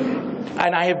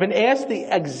 and I have been asked the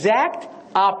exact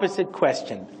opposite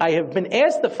question. I have been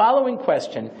asked the following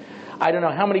question. I don't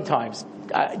know how many times.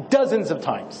 Dozens of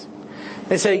times.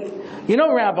 They say,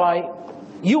 Rabbi,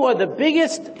 you are the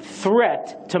biggest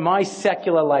threat to my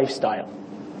secular lifestyle.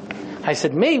 I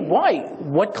said, me? Why?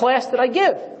 What class did I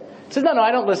give? He said, no,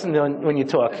 I don't listen to when you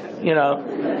talk,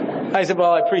 I said,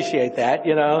 well, I appreciate that,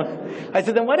 I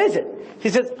said, then what is it? He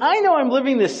says, I know I'm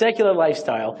living this secular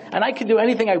lifestyle, and I can do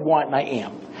anything I want, and I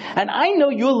am. And I know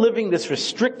you're living this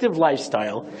restrictive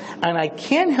lifestyle, and I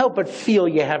can't help but feel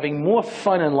you're having more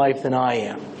fun in life than I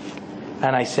am.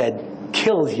 And I said,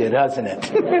 kills you, doesn't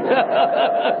it?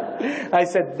 I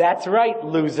said, that's right,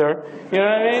 loser. You know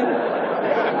what I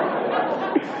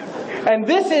mean? And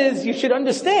this is, you should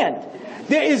understand,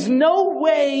 there is no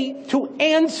way to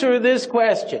answer this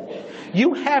question.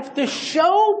 You have to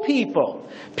show people.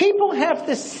 People have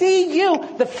to see you.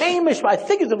 The famous, I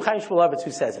think it's Chaim Shmulevitz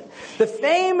who says it. The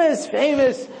famous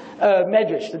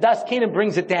Medrash, the Das Kanan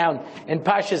brings it down in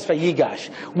Parshas Vayigash,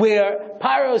 where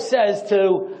Paro says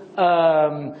to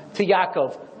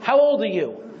Yaakov, how old are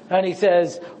you? And he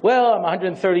says, well, I'm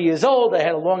 130 years old. I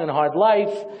had a long and hard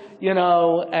life,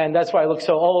 and that's why I look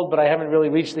so old, but I haven't really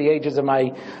reached the ages of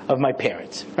my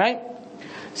parents, right?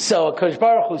 So Kodesh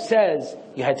Baruch Hu says,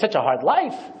 you had such a hard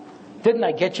life. Didn't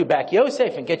I get you back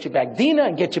Yosef and get you back Dinah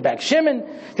and get you back Shimon?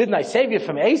 Didn't I save you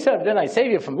from Esau? Didn't I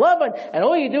save you from Laban? And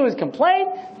all you do is complain?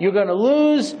 You're going to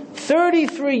lose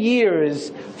 33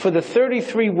 years for the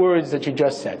 33 words that you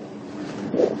just said.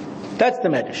 That's the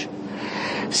Medrash.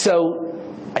 So,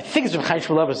 I think it's Rav Chaim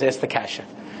Shmulevitz asked the kasha.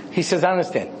 He says, I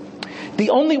understand.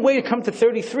 The only way to come to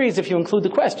 33 is if you include the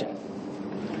question.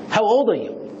 How old are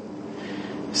you?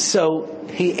 So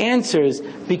he answers,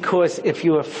 because if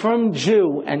you're a firm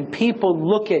Jew and people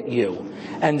look at you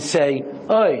and say,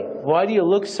 "Oy, why do you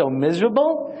look so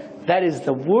miserable?" That is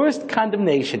the worst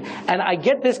condemnation. And I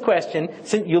get this question,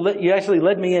 since you actually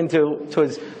led me into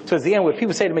towards the end, where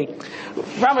people say to me,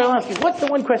 "Rabbi Orlowski, what's the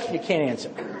one question you can't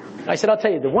answer?" I said, I'll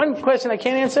tell you, the one question I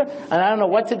can't answer, and I don't know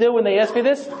what to do when they ask me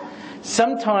this.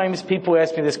 Sometimes people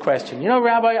ask me this question. You know,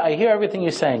 Rabbi, I hear everything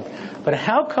you're saying, but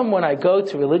how come when I go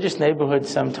to religious neighborhoods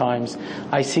sometimes,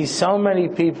 I see so many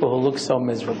people who look so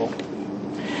miserable?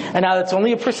 And now that's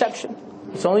only a perception.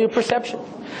 It's only a perception.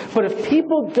 But if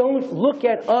people don't look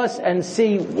at us and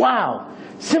see, wow,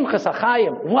 Simchas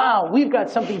HaChaim, wow, we've got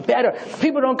something better.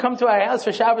 People don't come to our house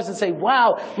for Shabbos and say,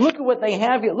 wow, look at what they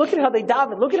have here. Look at how they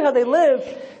daven. Look at how they live.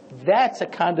 That's a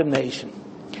condemnation.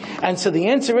 And so the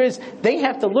answer is, they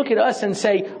have to look at us and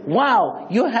say, wow,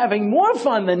 you're having more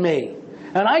fun than me.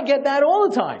 And I get that all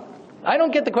the time. I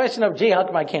don't get the question of, gee, how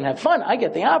come I can't have fun? I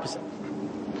get the opposite.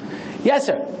 Yes,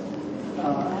 sir. I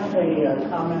have a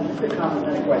comment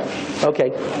and a question. Okay.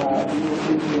 You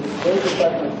raised a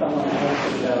question of someone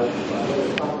answered, what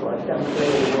is possible? Hashem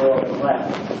created the world and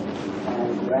left. And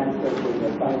you answered in a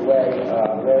funny way,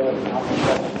 where was Malchus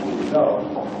to go?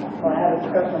 Well, I had a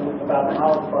discussion about the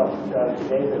Holocaust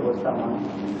today. There was someone,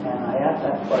 and I asked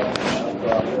that question of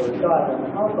where was God? And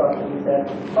the Holocaust, and he said,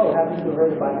 oh, haven't you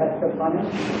heard about Hesed Panim? I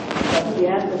think the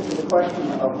answer to the question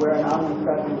of where an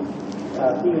omnipresent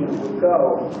being would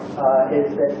go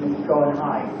is that he's going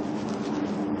high.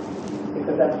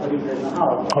 Because that's what he did in the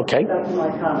Holocaust. Okay. That's my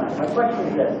comment. My question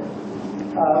is this.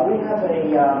 We have a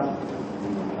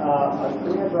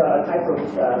type of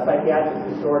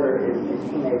psychiatric disorder in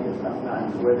teenagers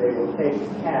sometimes, where they will take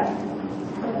cats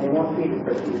and they won't feed it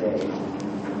for 2 days.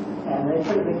 And they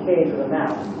put it in the cage of a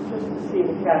mouse, just to see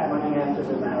the cat running after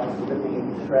the mouse, ripping it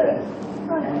to shreds.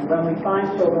 And when we find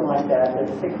children like that,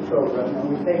 they're sick children, and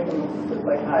we take them to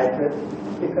psychiatrists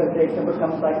because they can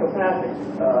become psychopathic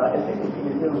if they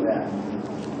continue doing that.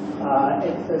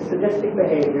 It's a sadistic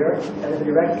behavior, and if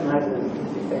you recognize it as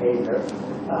sadistic behavior,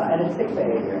 and it's sick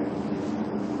behavior.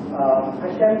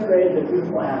 Hashem created a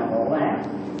beautiful animal, a lamb.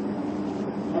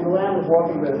 And the lamb is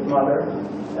walking with its mother,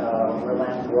 where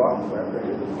lambs walk, wherever it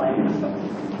is, a plain.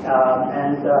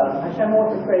 And Hashem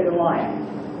also created a lion.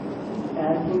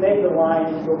 And he made the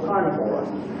lion into a carnivore.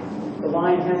 The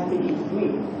lion has to eat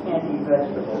meat, can't eat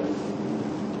vegetables.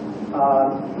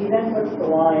 He then puts the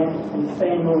lion in the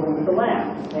same mood with the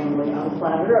lamb, namely on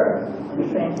planet Earth, in the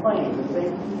same plane, the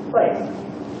same place.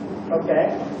 Okay?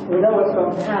 We know what's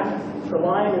going to happen. The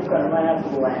lion is going to run after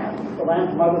the lamb. The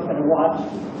lamb's mother is going to watch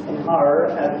in horror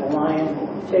as the lion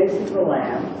chases the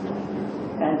lamb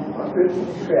and rips it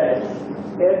to shreds,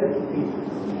 tears it to pieces.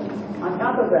 On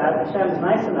top of that, Hashem is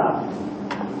nice enough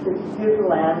to give the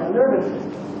lamb a nervous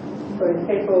system. So he's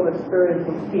capable of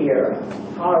experiencing fear,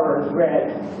 horror,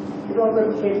 dread. He's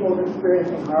also capable of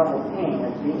experiencing horrible pain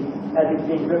as he's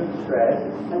being ripped to shreds.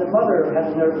 And the mother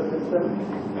has a nervous system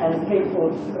and is capable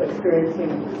of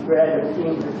experiencing dread of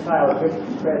seeing her child ripped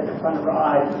to shreds in front of her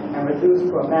eyes and reduced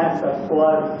to a mass of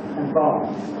blood and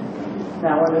bones.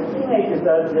 Now, when a teenager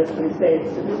does this, we say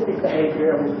it's sadistic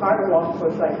behavior, and we start along to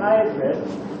a psychiatrist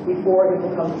before he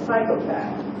becomes a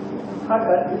psychopath.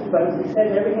 But we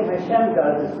said everything Hashem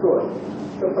does is good.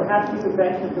 So perhaps you could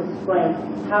venture to explain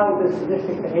how this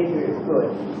sadistic behavior is good.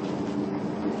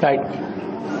 Right.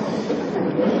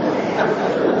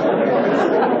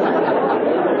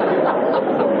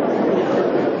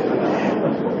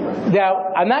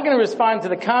 Now, I'm not going to respond to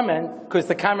the comment, because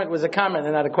the comment was a comment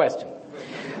and not a question.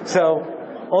 So,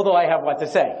 although I have what to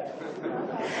say.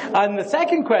 On the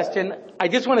second question, I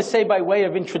just want to say by way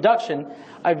of introduction,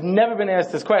 I've never been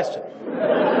asked this question,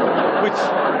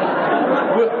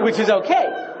 which is okay.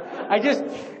 I just,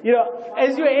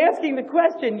 as you're asking the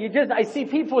question, I see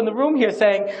people in the room here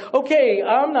saying, okay,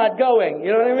 I'm not going.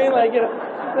 You know what I mean?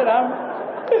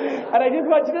 And I just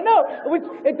want you to know, which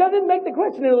it doesn't make the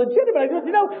question illegitimate. I just want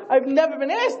you to know, I've never been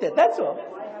asked it. That's all.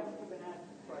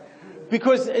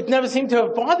 Because it never seemed to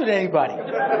have bothered anybody.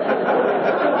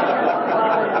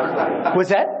 Was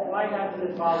that? Why hasn't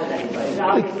it bothered anybody?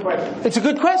 Now, the question. It's a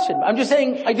good question. I'm just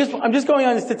saying, I'm just going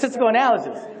on a statistical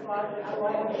analysis. Why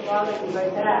hasn't it bothered you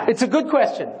like that? It's a good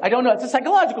question. I don't know. It's a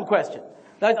psychological question.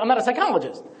 I'm not a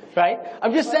psychologist, right?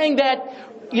 I'm just saying that,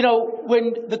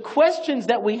 when the questions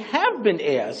that we have been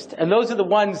asked, and those are the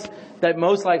ones that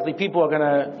most likely people are going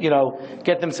to,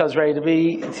 get themselves ready to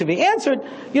be answered,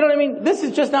 you know what I mean? This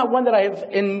is just not one that I have,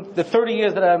 in the 30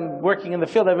 years that I'm working in the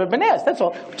field, I've ever been asked. That's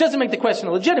all. Which doesn't make the question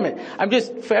legitimate. I'm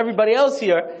just, for everybody else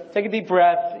here, take a deep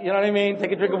breath, you know what I mean?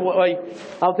 Take a drink of water.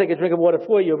 I'll take a drink of water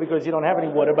for you because you don't have any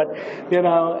water, but,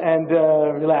 and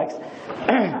relax.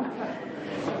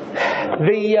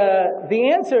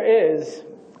 The answer is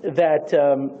that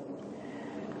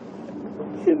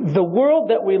the world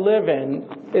that we live in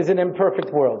is an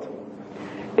imperfect world.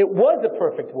 It was a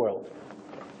perfect world.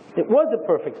 It was a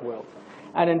perfect world.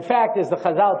 And in fact, as the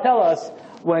Chazal tell us,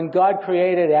 when God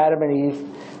created Adam and Eve,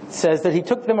 it says that he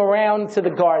took them around to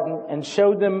the garden and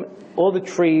showed them all the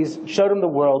trees, showed them the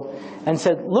world, and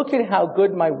said, look at how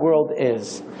good my world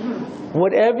is.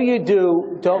 Whatever you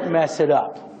do, don't mess it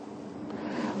up.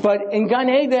 But in Gan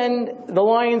Eden, the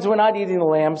lions were not eating the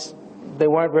lambs. They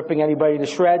weren't ripping anybody to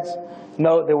shreds.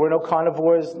 No, there were no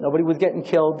carnivores. Nobody was getting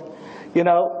killed.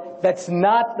 That's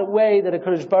not the way that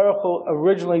HaKadosh Baruch Hu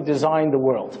originally designed the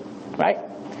world, right?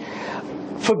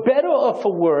 For better or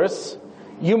for worse,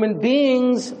 human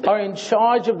beings are in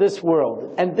charge of this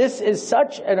world. And this is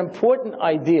such an important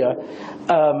idea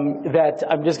that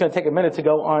I'm just going to take a minute to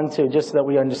go on to, just so that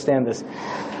we understand this.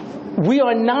 We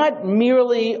are not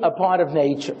merely a part of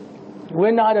nature.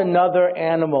 We're not another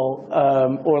animal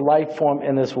or life form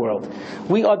in this world.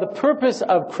 We are the purpose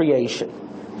of creation,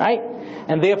 right?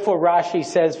 And therefore Rashi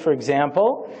says, for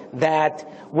example, that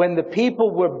when the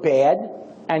people were bad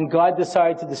and God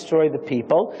decided to destroy the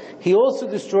people, he also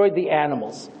destroyed the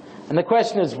animals. And the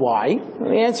question is why?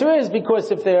 The answer is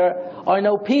because if there are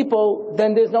no people,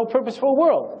 then there's no purpose for a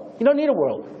world. You don't need a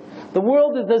world. The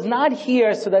world does not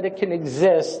here so that it can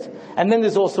exist, and then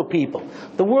there's also people.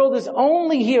 The world is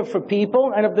only here for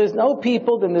people, and if there's no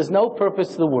people, then there's no purpose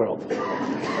to the world.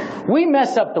 We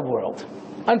mess up the world,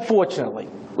 unfortunately.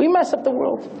 We mess up the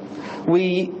world.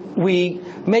 We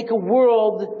make a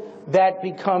world that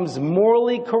becomes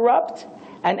morally corrupt,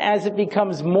 and as it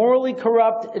becomes morally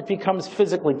corrupt, it becomes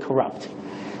physically corrupt.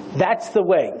 That's the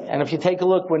way. And if you take a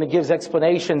look when it gives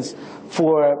explanations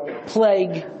for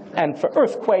plague, and for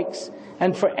earthquakes,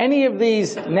 and for any of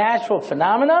these natural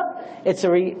phenomena, it's a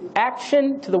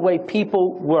reaction to the way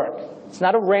people work. It's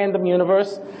not a random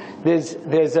universe. There's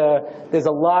a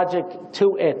logic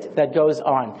to it that goes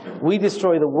on. We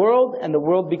destroy the world, and the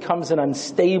world becomes an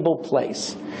unstable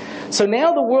place. So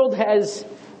now the world has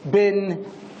been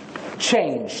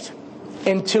changed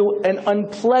into an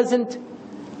unpleasant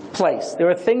place. There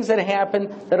are things that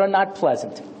happen that are not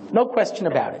pleasant. No question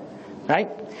about it, right?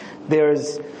 There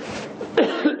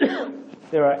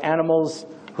are animals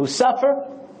who suffer,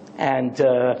 and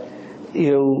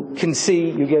you can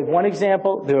see, you gave one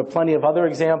example, there are plenty of other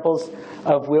examples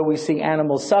of where we see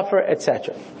animals suffer,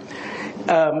 etc.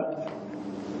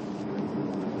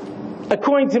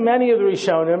 According to many of the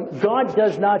Rishonim, God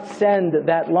does not send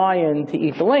that lion to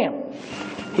eat the lamb.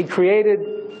 He created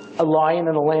a lion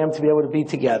and a lamb to be able to be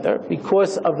together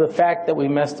because of the fact that we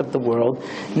messed up the world.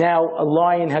 Now a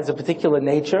lion has a particular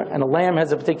nature, and a lamb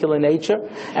has a particular nature,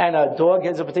 and a dog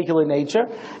has a particular nature,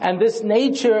 and this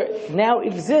nature now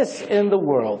exists in the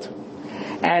world.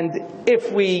 And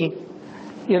if we,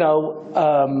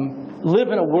 live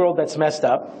in a world that's messed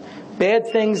up, bad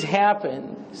things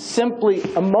happen simply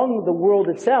among the world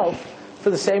itself, for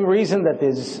the same reason that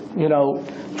there's,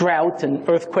 drought and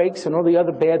earthquakes and all the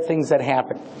other bad things that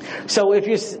happen. So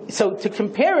to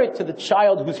compare it to the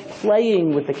child who's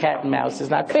playing with the cat and mouse is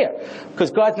not fair,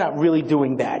 because God's not really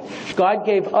doing that. God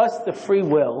gave us the free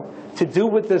will to do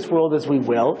with this world as we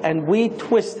will, and we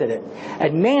twisted it.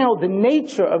 And now the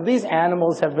nature of these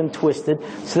animals have been twisted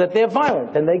so that they're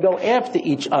violent and they go after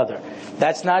each other.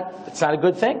 It's not a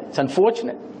good thing. It's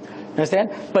unfortunate.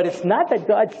 Understand? But it's not that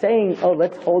God's saying, oh,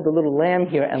 let's hold a little lamb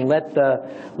here and let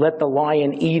the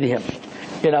lion eat him.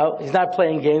 He's not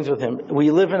playing games with him.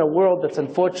 We live in a world that's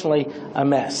unfortunately a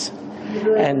mess. You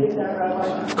really believe that, Rabbi?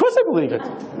 Of course I believe it.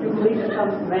 You believe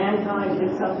that mankind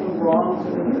did something wrong,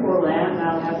 so the poor lamb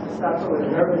now has to suffer with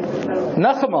a nervous system?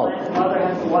 Nachamal. The mother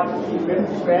has to watch it be ripped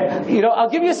to shreds? I'll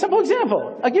give you a simple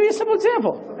example.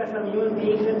 Because some human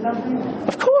being did something?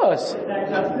 Of course. Is that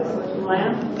justice with the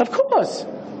lamb? Of course.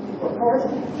 Of course.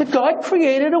 But God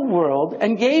created a world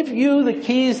and gave you the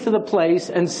keys to the place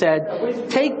and said,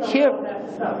 take care.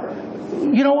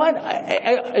 You know what?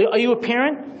 Are you a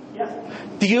parent? Yes.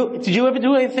 Did you ever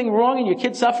do anything wrong and your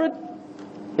kid suffered?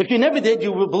 If you never did,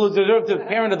 you will deserve the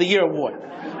Parent of the Year award.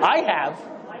 I have.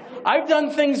 I've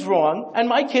done things wrong, and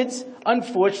my kids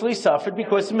unfortunately suffered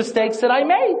because of mistakes that I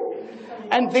made.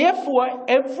 And therefore,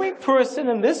 every person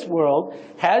in this world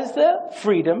has the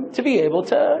freedom to be able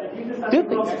to do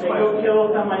things.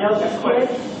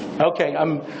 Okay,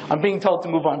 I'm being told to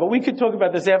move on, but we could talk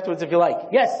about this afterwards if you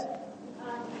like. Yes?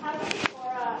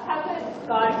 How could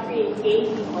God create gay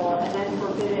people and then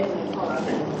forbid it in the Torah?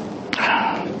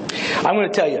 I'm going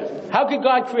to tell you. How could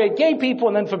God create gay people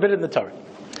and then forbid it in the Torah?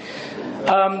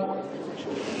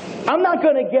 I'm not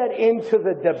going to get into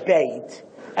the debate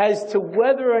as to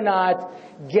whether or not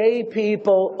gay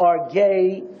people are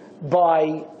gay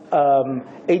by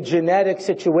a genetic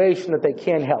situation that they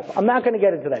can't help. I'm not going to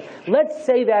get into that. Let's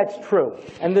say that's true,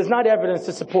 and there's not evidence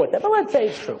to support that, but let's say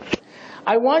it's true.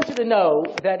 I want you to know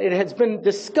that it has been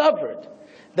discovered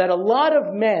that a lot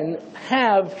of men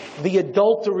have the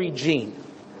adultery gene.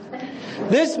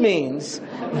 This means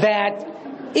that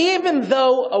even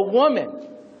though a woman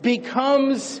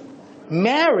becomes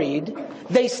married,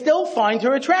 they still find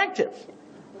her attractive.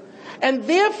 And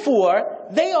therefore,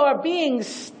 they are being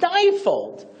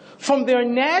stifled from their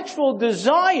natural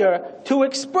desire to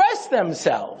express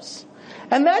themselves.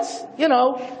 And that's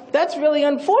really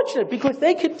unfortunate, because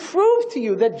they could prove to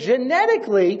you that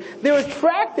genetically they're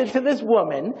attracted to this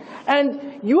woman,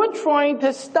 and you're trying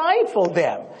to stifle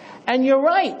them. And you're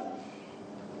right.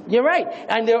 You're right.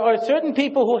 And there are certain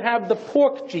people who have the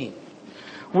pork gene,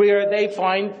 where they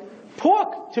find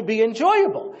pork to be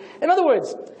enjoyable. In other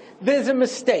words, there's a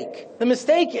mistake. The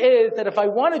mistake is that if I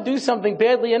want to do something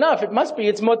badly enough, it must be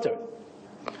it's mutter.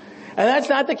 And that's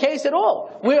not the case at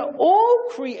all. We're all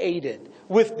created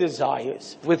with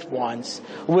desires, with wants,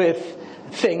 with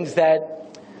things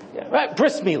that, right?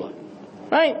 Bris Milah,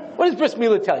 right? What does Bris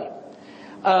Milah tell you?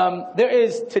 There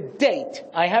is, to date,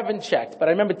 I haven't checked, but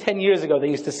I remember 10 years ago they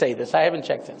used to say this. I haven't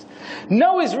checked since.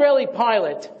 No Israeli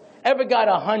pilot ever got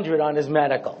 100 on his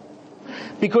medical,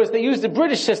 because they used the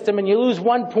British system and you lose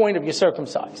 1 point if you're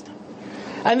circumcised.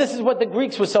 And this is what the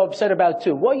Greeks were so upset about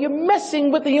too. Well, you're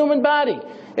messing with the human body.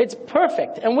 It's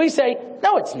perfect. And we say,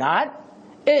 no, it's not.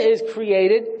 It is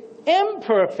created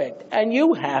imperfect, and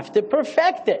you have to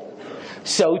perfect it.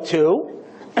 So too,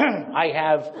 I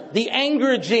have the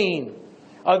anger gene.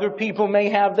 Other people may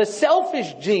have the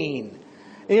selfish gene.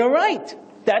 And you're right.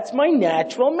 That's my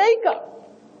natural makeup.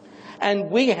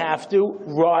 And we have to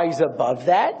rise above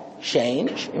that,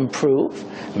 change, improve,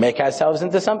 make ourselves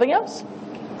into something else.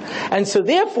 And so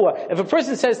therefore, if a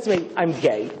person says to me, I'm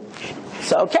gay,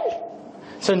 so okay.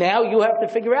 So now you have to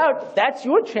figure out, that's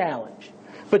your challenge.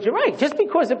 But you're right, just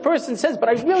because a person says, but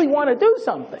I really want to do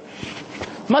something.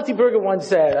 Mati Berger once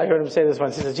said, I heard him say this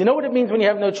once, he says, you know what it means when you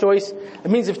have no choice? It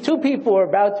means if two people are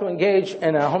about to engage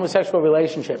in a homosexual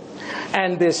relationship,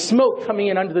 and there's smoke coming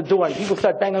in under the door, and people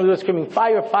start banging on the door screaming,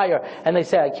 fire, fire, and they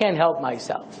say, I can't help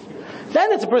myself.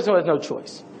 Then it's a person who has no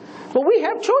choice. But we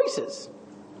have choices.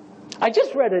 I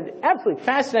just read an absolutely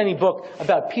fascinating book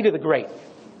about Peter the Great.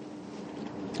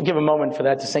 I'll give a moment for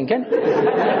that to sink in.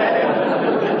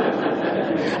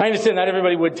 I understand not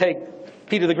everybody would take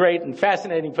Peter the Great and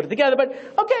fascinating put it together, but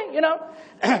okay,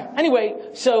 Anyway,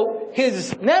 so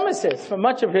his nemesis for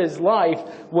much of his life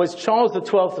was Charles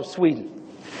XII of Sweden.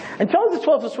 And Charles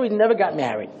XII of Sweden never got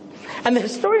married. And the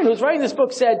historian who's writing this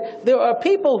book said there are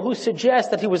people who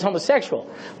suggest that he was homosexual,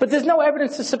 but there's no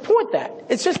evidence to support that.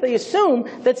 It's just they assume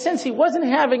that since he wasn't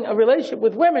having a relationship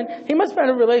with women, he must have had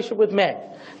a relationship with men.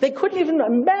 They couldn't even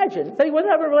imagine that he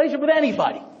wasn't having a relationship with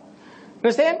anybody.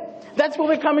 Understand? That's where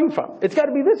we're coming from. It's got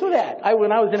to be this or that.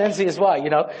 When I was in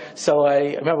NCSY, so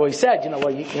I remember what he said,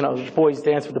 the boys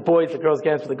dance with the boys, the girls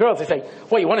dance with the girls. They say,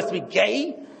 well, you want us to be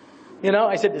gay?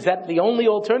 I said, is that the only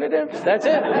alternative? That's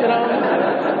it,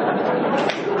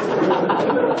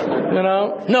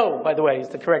 No, by the way, is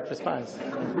the correct response.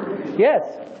 Yes?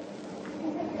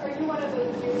 Are you one of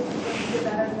those Jews who thinks you're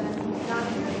better than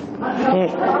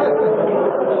non-Jews?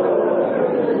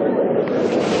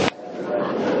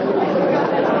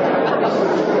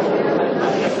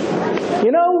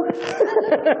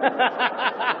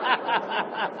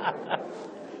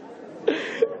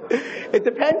 It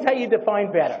depends how you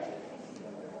define better.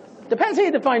 Depends how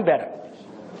you define better.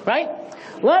 Right?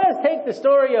 Let us take the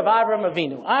story of Avraham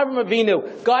Avinu. Avraham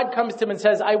Avinu, God comes to him and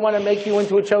says, I want to make you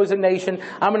into a chosen nation.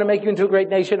 I'm going to make you into a great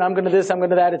nation. I'm going to this, I'm going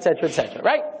to that, etc., etc.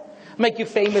 Right? Make you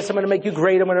famous. I'm going to make you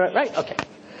great. Right? Okay.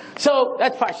 So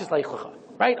that's Parshas Lech Lecha.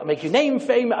 Right? I'll make you famous.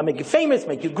 I'll make you famous,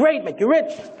 make you great, make you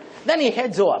rich. Then he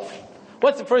heads off.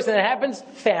 What's the first thing that happens?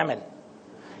 Famine.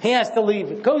 He has to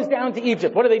leave. It goes down to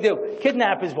Egypt. What do?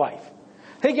 Kidnap his wife.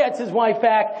 He gets his wife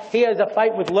back. He has a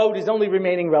fight with Lot, his only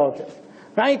remaining relative.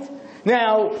 Right?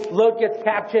 Now, Lot gets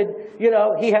captured.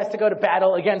 He has to go to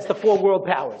battle against the 4 world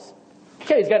powers.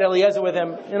 Okay, he's got Eliezer with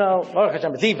him, Baruch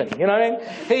Hashem, it's even, you know what I mean?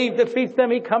 He defeats them,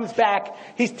 he comes back,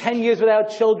 he's 10 years without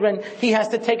children, he has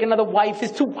to take another wife,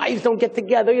 his 2 wives don't get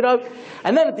together,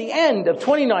 And then at the end of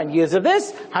 29 years of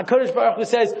this, HaKadosh Baruch Hu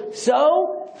says,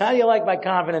 so, how do you like my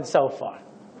confidence so far?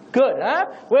 Good, huh?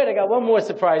 Wait, I got one more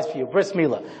surprise for you, Bris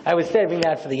Milah. I was saving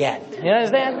that for the end. You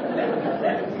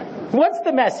understand? What's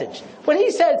the message? When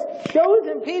he says,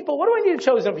 chosen people, what do I need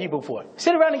chosen people for?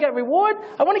 Sit around and get reward?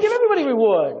 I want to give everybody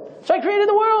reward. So I created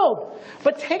the world.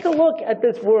 But take a look at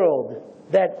this world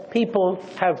that people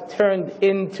have turned it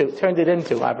into,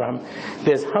 Abraham.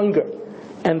 There's hunger,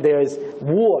 and there's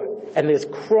war, and there's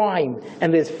crime,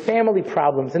 and there's family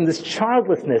problems, and there's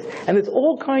childlessness, and there's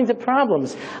all kinds of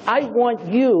problems. I want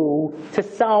you to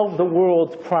solve the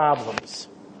world's problems.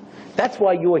 That's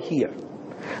why you're here.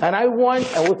 And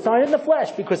we'll sign it in the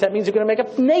flesh, because that means you're going to make a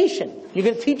nation. You're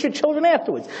going to teach your children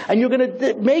afterwards. And you're going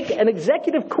to make an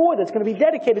executive corps that's going to be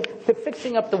dedicated to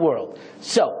fixing up the world.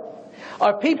 So,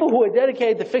 are people who are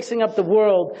dedicated to fixing up the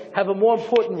world have a more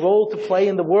important role to play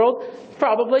in the world?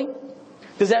 Probably.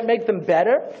 Does that make them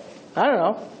better? I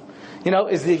don't know.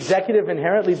 Is the executive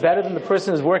inherently better than the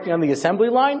person who's working on the assembly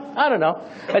line? I don't know.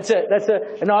 That's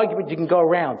an argument you can go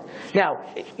around. Now,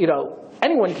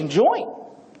 anyone can join.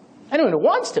 Anyone who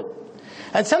wants to.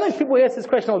 And sometimes people ask this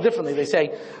question a little differently. They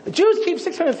say, Jews keep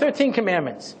 613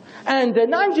 commandments, and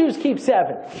non-Jews keep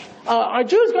 7. Are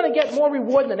Jews going to get more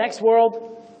reward in the next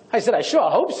world? I said, I sure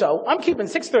hope so. I'm keeping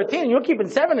 613, and you're keeping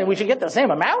 7, and we should get the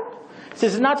same amount? He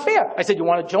says, it's not fair. I said, you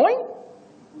want to join?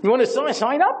 You want to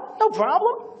sign up? No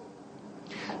problem.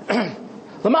 I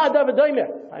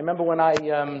remember when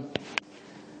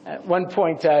at one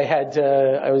point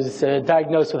I was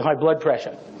diagnosed with high blood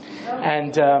pressure.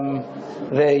 And the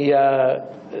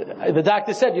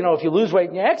doctor said, if you lose weight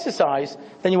and you exercise,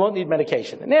 then you won't need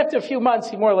medication. And after a few months,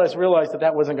 he more or less realized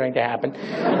that wasn't going to happen.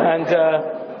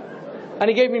 And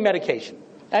he gave me medication.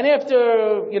 And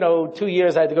after, 2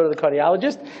 years, I had to go to the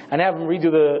cardiologist and have him redo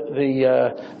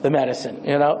the medicine,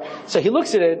 So he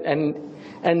looks at it, and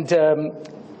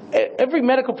every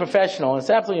medical professional, and it's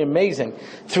absolutely amazing,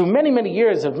 through many, many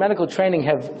years of medical training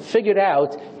have figured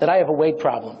out that I have a weight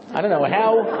problem. I don't know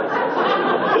how.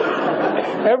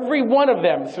 Every one of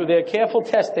them, through their careful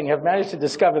testing, have managed to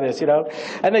discover this,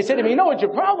 And they said to me, you know what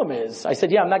your problem is? I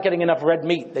said, yeah, I'm not getting enough red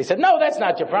meat. They said, no, that's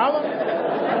not your problem.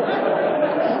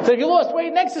 So if you lost weight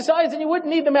and exercise, then you wouldn't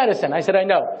need the medicine. I said, I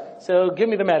know. So give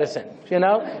me the medicine, He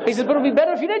said, but it would be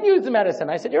better if you didn't use the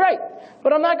medicine. I said, you're right.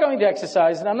 But I'm not going to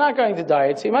exercise, and I'm not going to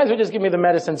diet, so you might as well just give me the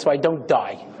medicine so I don't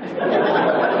die.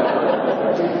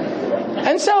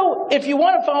 And so, if you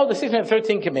want to follow the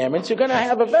 613 commandments, you're going to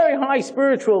have a very high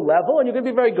spiritual level, and you're going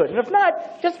to be very good. And if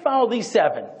not, just follow these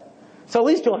 7. So at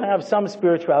least you'll have some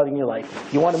spirituality in your life.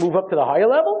 You want to move up to the higher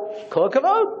level? Kol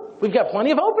kavod. We've got plenty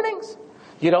of openings.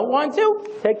 You don't want to?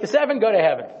 Take the 7, go to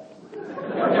heaven.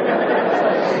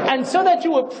 And so that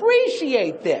you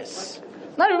appreciate this.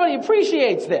 Not everybody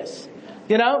appreciates this.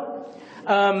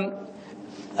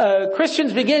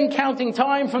 Christians begin counting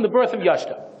time from the birth of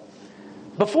Yashka.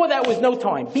 Before that was no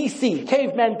time. BC,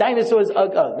 cavemen, dinosaurs,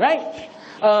 right?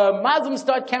 Muslims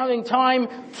start counting time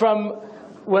from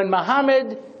when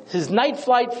Muhammad, his night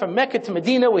flight from Mecca to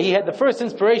Medina, where he had the first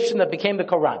inspiration that became the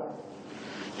Quran.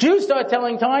 Jews start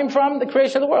telling time from the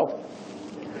creation of the world.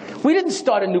 We didn't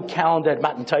start a new calendar at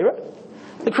Matan Torah.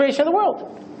 The creation of the world.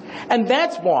 And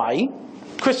that's why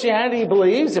Christianity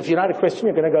believes if you're not a Christian,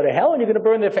 you're going to go to hell and you're going to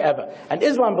burn there forever. And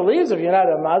Islam believes if you're not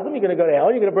a Muslim, you're going to go to hell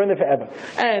and you're going to burn there forever.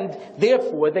 And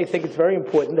therefore, they think it's very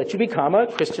important that you become a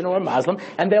Christian or a Muslim,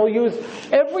 and they'll use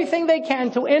everything they can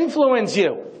to influence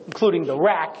you, including the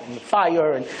rack and the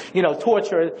fire and,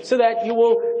 torture, so that you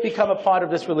will become a part of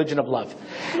this religion of love.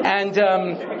 And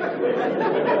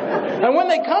when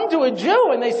they come to a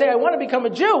Jew and they say, I want to become a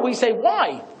Jew, we say,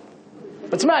 why?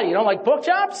 What's the matter? You don't like pork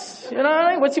chops? You know what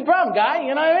I mean? What's your problem, guy?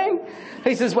 You know what I mean?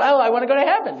 He says, well, I want to go to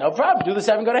heaven. No problem. Do the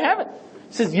 7, go to heaven.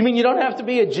 He says, you mean you don't have to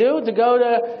be a Jew to go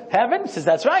to heaven? He says,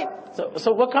 that's right.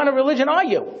 So what kind of religion are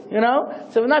you?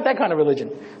 So not that kind of religion.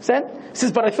 He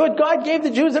says, but I thought God gave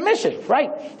the Jews a mission.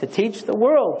 Right. To teach the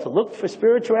world, to look for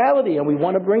spirituality, and we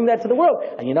want to bring that to the world.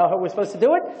 And you know how we're supposed to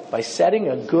do it? By setting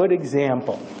a good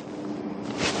example.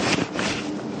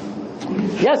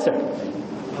 Yes, sir.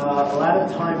 A lot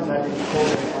of times I've been told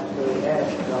and actually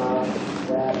asked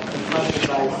that because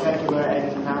by secular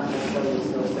and not necessarily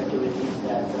so secular means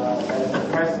that as a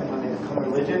person, when they become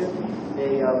religious,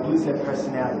 they lose their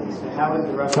personality. So how is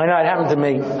the rest? I know, it happened to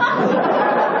me.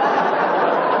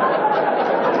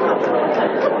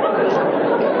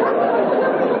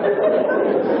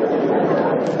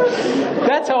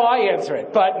 That's how I answer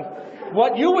it. But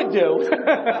what you would do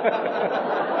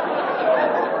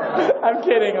I'm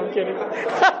kidding.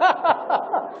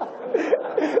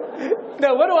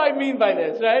 No, what do I mean by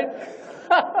this, right?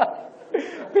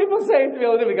 People say to me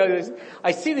all the time, because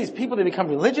I see these people, they become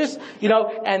religious,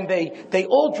 and they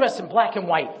all dress in black and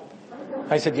white.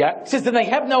 I said, yeah. He says, then they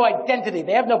have no identity.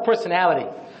 They have no personality.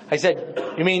 I said,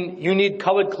 you mean you need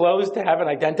colored clothes to have an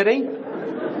identity?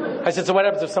 I said, so what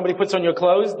happens if somebody puts on your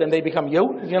clothes, then they become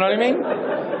you? You know what I mean?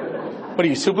 What are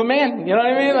you, Superman? You know what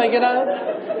I mean?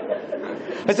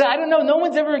 I said, I don't know. No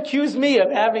one's ever accused me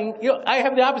of having, I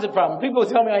have the opposite problem. People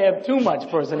tell me I have too much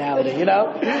personality,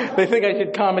 They think I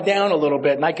should calm it down a little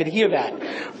bit, and I could hear that.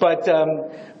 But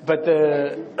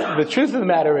the truth of the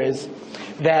matter is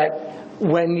that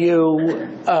when you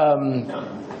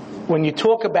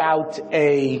talk about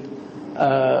a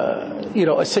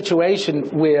situation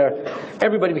where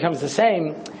everybody becomes the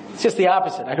same, it's just the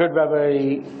opposite. I heard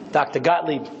Rabbi Dr.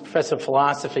 Gottlieb, professor of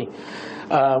philosophy,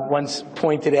 once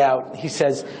pointed out, he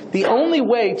says, the only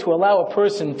way to allow a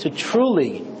person to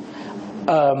truly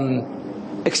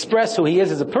express who he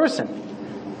is as a person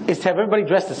is to have everybody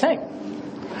dressed the same.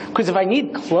 Because if I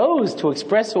need clothes to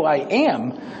express who I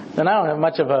am, then I don't have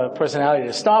much of a personality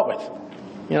to start with.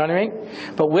 You know what I mean?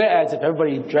 But whereas if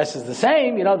everybody dresses the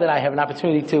same, then I have an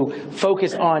opportunity to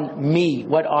focus on me,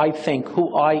 what I think,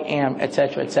 who I am,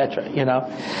 etc., etc.,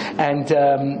 And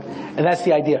that's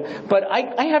the idea. But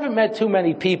I haven't met too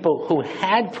many people who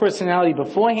had personality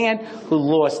beforehand who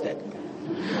lost it.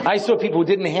 I saw people who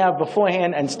didn't have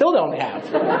beforehand and still don't have.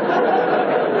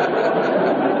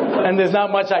 And there's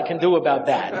not much I can do about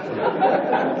that.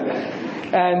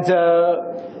 And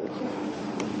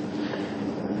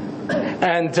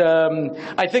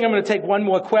I think I'm going to take one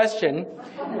more question.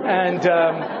 And,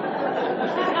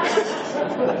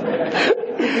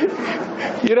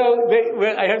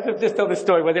 I have to just tell the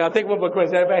story. I'll take one more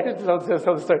question. I have to tell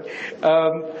the story.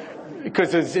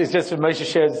 Because it's just Moshe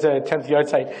Sher's 10th yard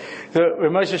site. So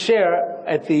Moshe Sher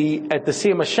at the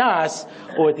Siyum Shas,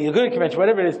 or at the Agudah convention,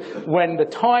 whatever it is, when the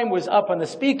time was up on the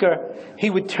speaker, he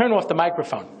would turn off the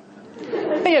microphone.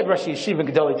 He had Rosh Yeshiva and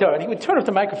Gedolei Torah, and he would turn off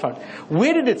the microphone.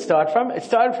 Where did it start from? It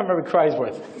started from Rabbi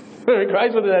Kreisworth. Rabbi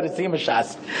Kreisworth had a Siyum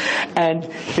Shas, and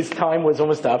his time was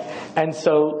almost up. And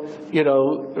so,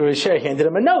 Rabbi Sher handed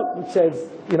him a note that says,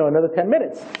 another 10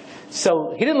 minutes.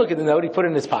 So he didn't look at the note, he put it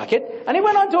in his pocket, and he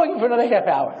went on talking for another half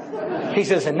hour. He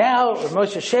says, and now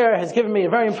Moshe Sher has given me a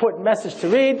very important message to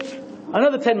read.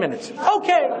 Another 10 minutes.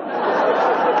 Okay.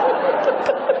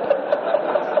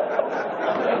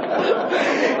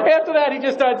 After that, he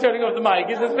just started turning off the mic.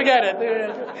 He says, forget it.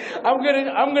 I'm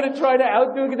gonna try to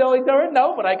outdo Gedolei Torah.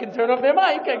 No, but I can turn off their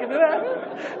mic. I can do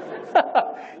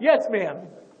that. Yes, ma'am.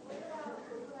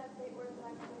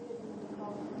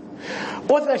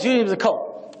 Orthodox Judaism is a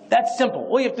cult. That's simple.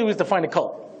 All you have to do is define a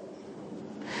cult.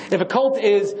 If a cult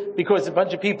is because a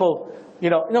bunch of people,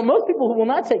 most people who will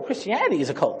not say Christianity is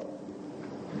a cult.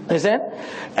 Understand?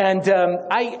 And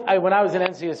I when I was in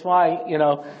NCSY,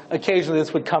 occasionally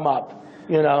this would come up,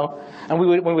 and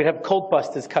when we'd have cult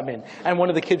busters come in, and one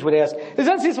of the kids would ask, "Is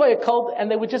NCSY a cult?" And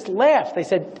they would just laugh. They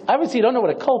said, "Obviously, you don't know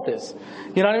what a cult is."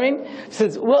 You know what I mean? He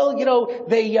says, "Well, they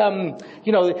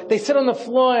sit on the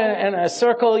floor in a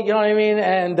circle, you know what I mean,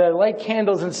 and light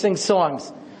candles and sing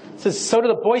songs." He says, "So do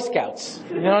the Boy Scouts."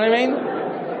 You know what I mean?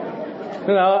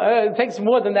 It takes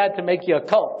more than that to make you a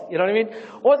cult. You know what I mean?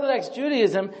 Orthodox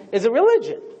Judaism is a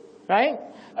religion, right?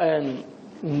 And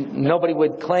nobody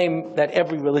would claim that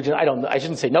every religion, I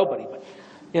shouldn't say nobody, but,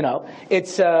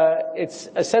 it's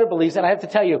a set of beliefs. And I have to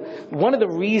tell you, one of the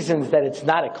reasons that it's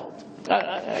not a cult,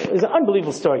 it's an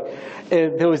unbelievable story.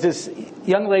 There was this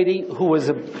young lady who was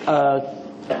a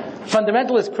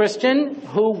fundamentalist Christian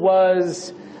who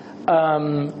was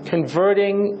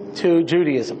converting to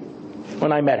Judaism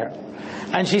when I met her.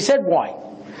 And she said why.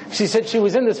 She said she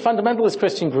was in this fundamentalist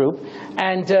Christian group,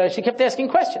 and she kept asking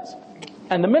questions.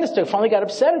 And the minister finally got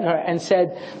upset at her and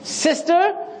said,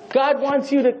 "Sister, God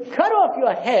wants you to cut off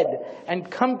your head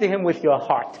and come to him with your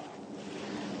heart."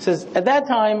 Says, at that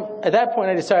point,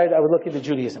 I decided I would look into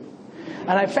Judaism.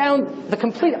 And I found the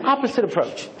complete opposite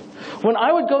approach. When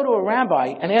I would go to a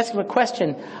rabbi and ask him a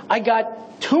question, I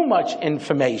got too much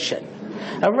information.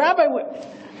 A rabbi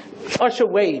Usher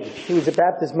Wade, he was a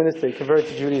Baptist minister, he converted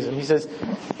to Judaism. He says,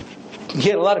 he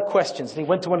had a lot of questions, and he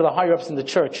went to one of the higher-ups in the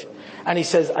church, and he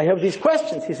says, "I have these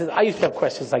questions." He says, "I used to have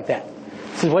questions like that."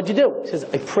 He says, "What'd you do?" He says,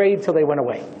 "I prayed till they went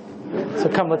away." So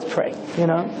come, let's pray,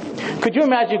 Could you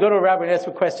imagine you go to a rabbi and ask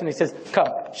a question, he says, "Come,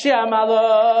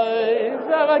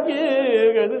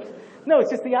 No,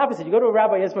 it's just the opposite. You go to a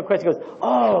rabbi, ask him a question, he goes,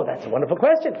 oh, that's a wonderful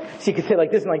question. So you could say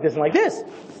like this and like this and like this.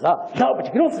 No, but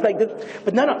you can also say like this.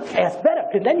 But no, ask better.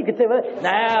 Because then you could say, well,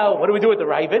 now, what do we do with the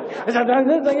rabbit? You know,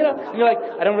 and you're like,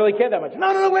 I don't really care that much.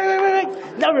 No, wait.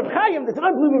 No, Reb Chaim, that's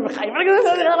not blue Reb Chaim.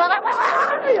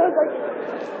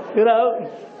 You know,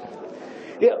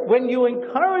 when you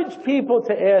encourage people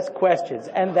to ask questions,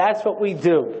 and that's what we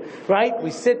do, right? We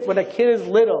sit when a kid is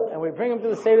little, and we bring him to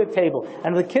the Seder table,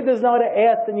 and if the kid doesn't know how to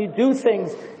ask, then you do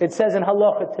things, it says in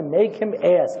Halacha, to make him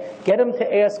ask. Get him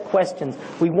to ask questions.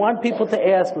 We want people to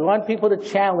ask. We want people to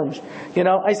challenge. You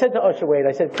know, I said to Usher Wade,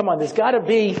 I said, come on, there's got to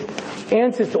be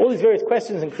answers to all these various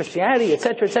questions in Christianity,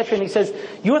 etc., etc., and he says,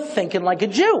 you're thinking like a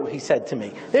Jew, he said to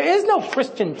me. There is no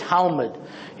Christian Talmud.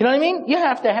 You know what I mean? You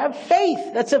have to have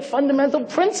faith. That's a fundamental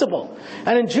principle.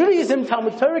 And in Judaism,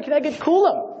 Talmud Torah Keneged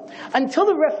Kulam. Until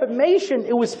the Reformation,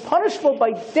 it was punishable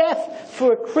by death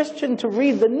for a Christian to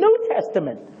read the New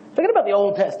Testament. Forget about the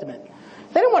Old Testament.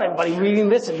 They don't want everybody reading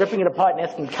this and ripping it apart and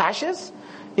asking kashas.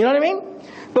 You know what I mean?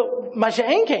 But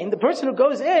Masha'en Kain, the person who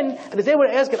goes in and is able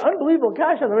to ask an unbelievable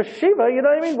kasha on the Rosh Yeshiva, you know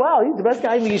what I mean? Wow, he's the best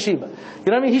guy in the yeshiva. You know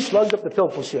what I mean? He slugged up the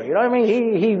pilpul shir. You know what I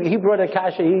mean? He brought a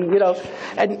kasha. You know,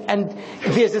 and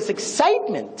there's this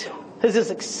excitement. There's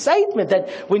this excitement that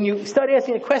when you start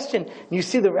asking a question, you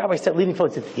see the rabbi start leaning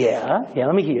forward and says, yeah,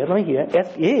 let me hear.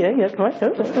 Ask, yeah, come on.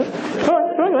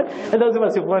 And those of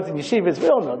us who've learned in yeshivas, we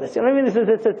all know this. You know what I mean?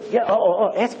 This is, yeah,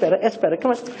 ask better,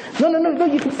 come on. No,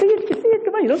 you can see it,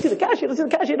 come on. You don't see the kasha,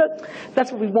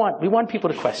 That's what we want. We want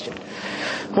people to question.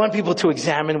 We want people to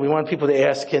examine. We want people to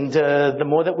ask. And the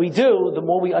more that we do, the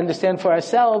more we understand for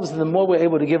ourselves, the more we're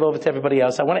able to give over to everybody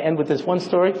else. I want to end with this one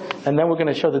story, and then we're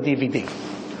going to show the DVD.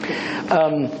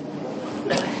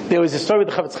 There was a story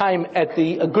with the Chavetz Chaim at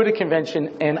the Aguda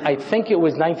convention, and I think it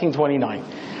was 1929.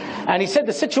 And he said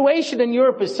the situation in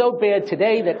Europe is so bad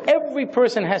today that every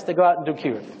person has to go out and do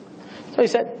kiruv. So he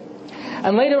said.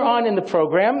 And later on in the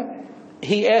program,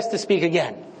 he asked to speak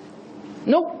again.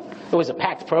 Nope. It was a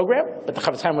packed program, but the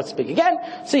Chavetz Chaim wants to speak again.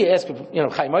 So you ask,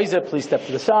 Chaim Oizer, please step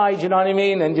to the side, you know what I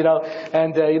mean? And, the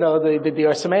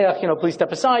Or Sameach, please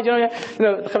step aside, the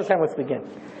Chavetz Chaim wants to begin.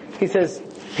 He says,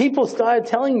 people started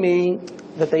telling me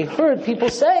that they heard people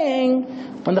saying,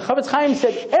 when the Chavetz Chaim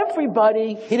said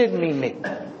everybody, he didn't mean me.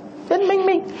 Didn't mean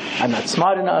me. I'm not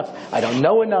smart enough. I don't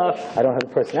know enough. I don't have the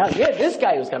personality. Yeah, this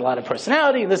guy who's got a lot of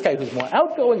personality, and this guy who's more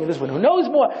outgoing, and this one who knows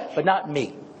more, but not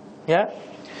me. Yeah?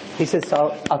 He says,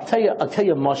 so I'll tell you a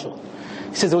mashal.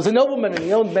 He says, there was a nobleman and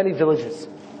he owned many villages.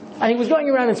 And he was going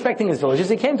around inspecting his villages.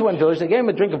 He came to one village, they gave him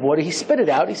a drink of water, he spit it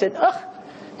out, he said, ugh,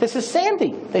 this is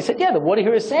sandy. They said, yeah, the water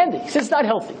here is sandy. He says, it's not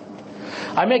healthy.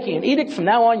 I'm making an edict from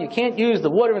now on, you can't use the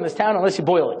water in this town unless you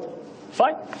boil it.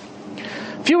 Fine.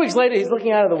 A few weeks later, he's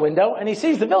looking out of the window, and he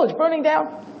sees the village burning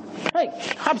down. He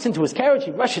hops into his carriage,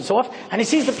 he rushes off, and he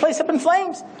sees the place up in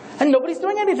flames. And nobody's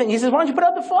doing anything. He says, why don't you put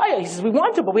out the fire? He says, we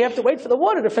want to, but we have to wait for the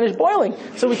water to finish boiling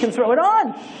so we can throw it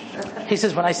on. He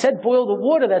says, when I said boil the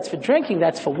water, that's for drinking,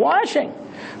 that's for washing.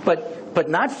 But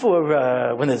not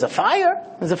for when there's a fire.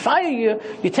 There's a fire,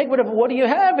 you take whatever water you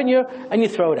have and you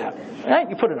throw it out. Right?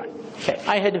 You put it on. Okay,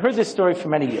 I had heard this story for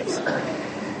many years.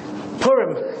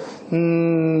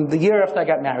 Purim, the year after I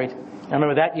got married. I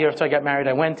remember that year after I got married,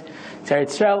 I went to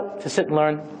Eretz Yisrael to sit and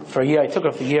learn for a year. I took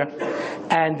off a year,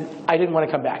 and I didn't want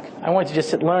to come back. I wanted to just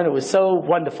sit and learn. It was so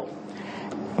wonderful.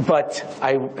 But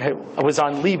I was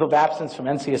on leave of absence from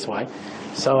NCSY,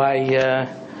 so I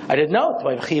didn't know. Do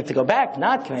I have a chiyuv to go back?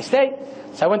 Not. Can I stay?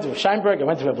 So I went to Rav Scheinberg, I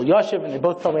went to Rav Yoshev, and they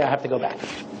both told me I have to go back.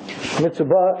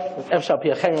 Mitzvah, Efshal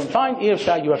Piachem, fine.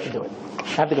 Efshal, you have to do it. I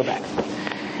have to go back.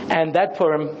 And that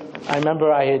Purim, I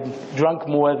remember I had drunk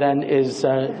more than is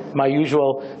my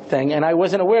usual thing, and I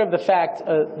wasn't aware of the fact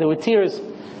there were tears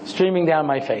streaming down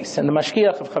my face. And the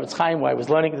mashkiach of Chavetz Chaim, who I was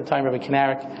learning at the time, Rabbi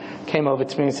Kanarik, came over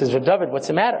to me and says, Rav David, what's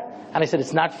the matter? And I said,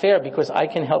 it's not fair because I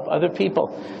can help other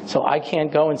people, so I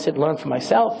can't go and sit and learn for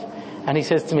myself. And he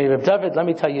says to me, Rav David, let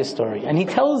me tell you a story. And he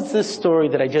tells this story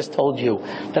that I just told you,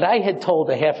 that I had told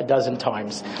a half a dozen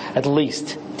times, at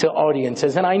least, to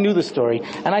audiences. And I knew the story.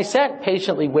 And I sat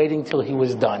patiently waiting till he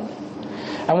was done.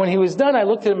 And when he was done, I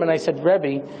looked at him and I said,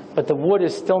 Rebbe, but the water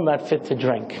is still not fit to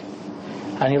drink.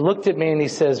 And he looked at me and he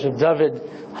says, Rav David,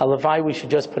 halavai, we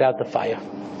should just put out the fire.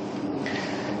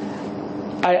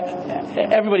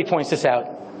 Everybody points this out.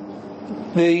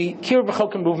 The Kiruv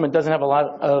B'Chokim movement doesn't have a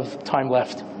lot of time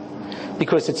left,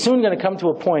 because it's soon going to come to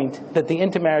a point that the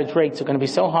intermarriage rates are going to be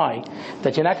so high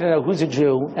that you're not going to know who's a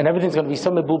Jew, and everything's going to be so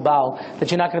mebubal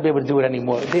that you're not going to be able to do it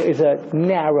anymore. There is a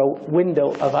narrow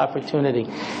window of opportunity,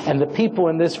 and the people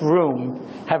in this room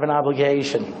have an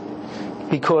obligation,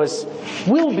 because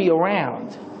we'll be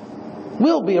around.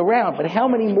 We'll be around, but how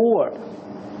many more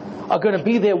are going to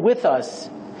be there with us?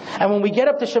 And when we get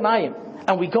up to Shemayim,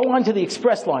 and we go onto the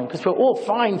express line, because we're all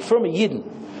fine from a Yidden,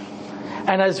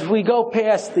 and as we go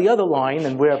past the other line,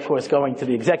 and we're of course going to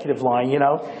the executive line,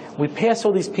 we pass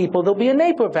all these people, there'll be a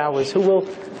neighbor of ours who will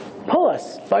pull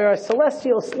us by our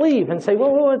celestial sleeve and say, whoa,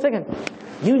 1 second,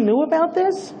 you knew about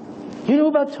this? You knew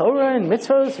about Torah and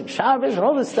mitzvahs and Shabbos and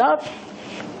all this stuff?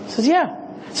 He says, yeah.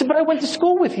 He said, but I went to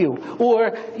school with you.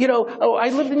 Or, oh, I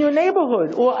lived in your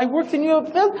neighborhood. Or I worked in your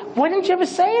building. Why didn't you ever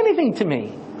say anything to me?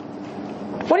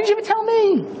 Why didn't you ever tell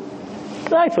me?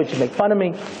 I thought you'd make fun of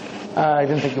me. I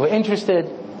didn't think you were interested.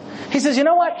 He says, you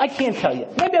know what? I can't tell you.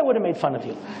 Maybe I would have made fun of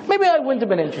you. Maybe I wouldn't have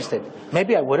been interested.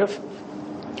 Maybe I would have.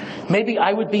 Maybe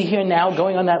I would be here now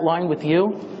going on that line with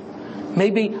you.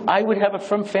 Maybe I would have a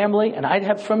frum family, and I'd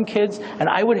have frum kids, and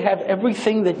I would have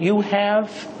everything that you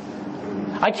have.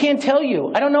 I can't tell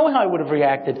you. I don't know how I would have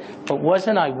reacted, but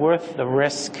wasn't I worth the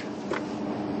risk?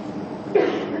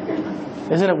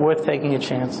 Isn't it worth taking a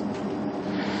chance?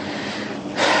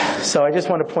 So I just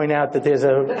want to point out that there's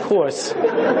a course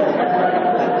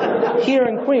here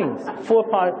in Queens,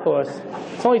 4-part course.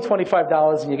 It's only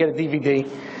 $25 and you get a DVD.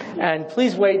 And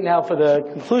please wait now for the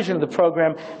conclusion of the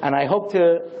program, and I hope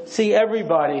to see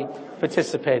everybody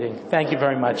participating. Thank you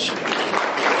very much.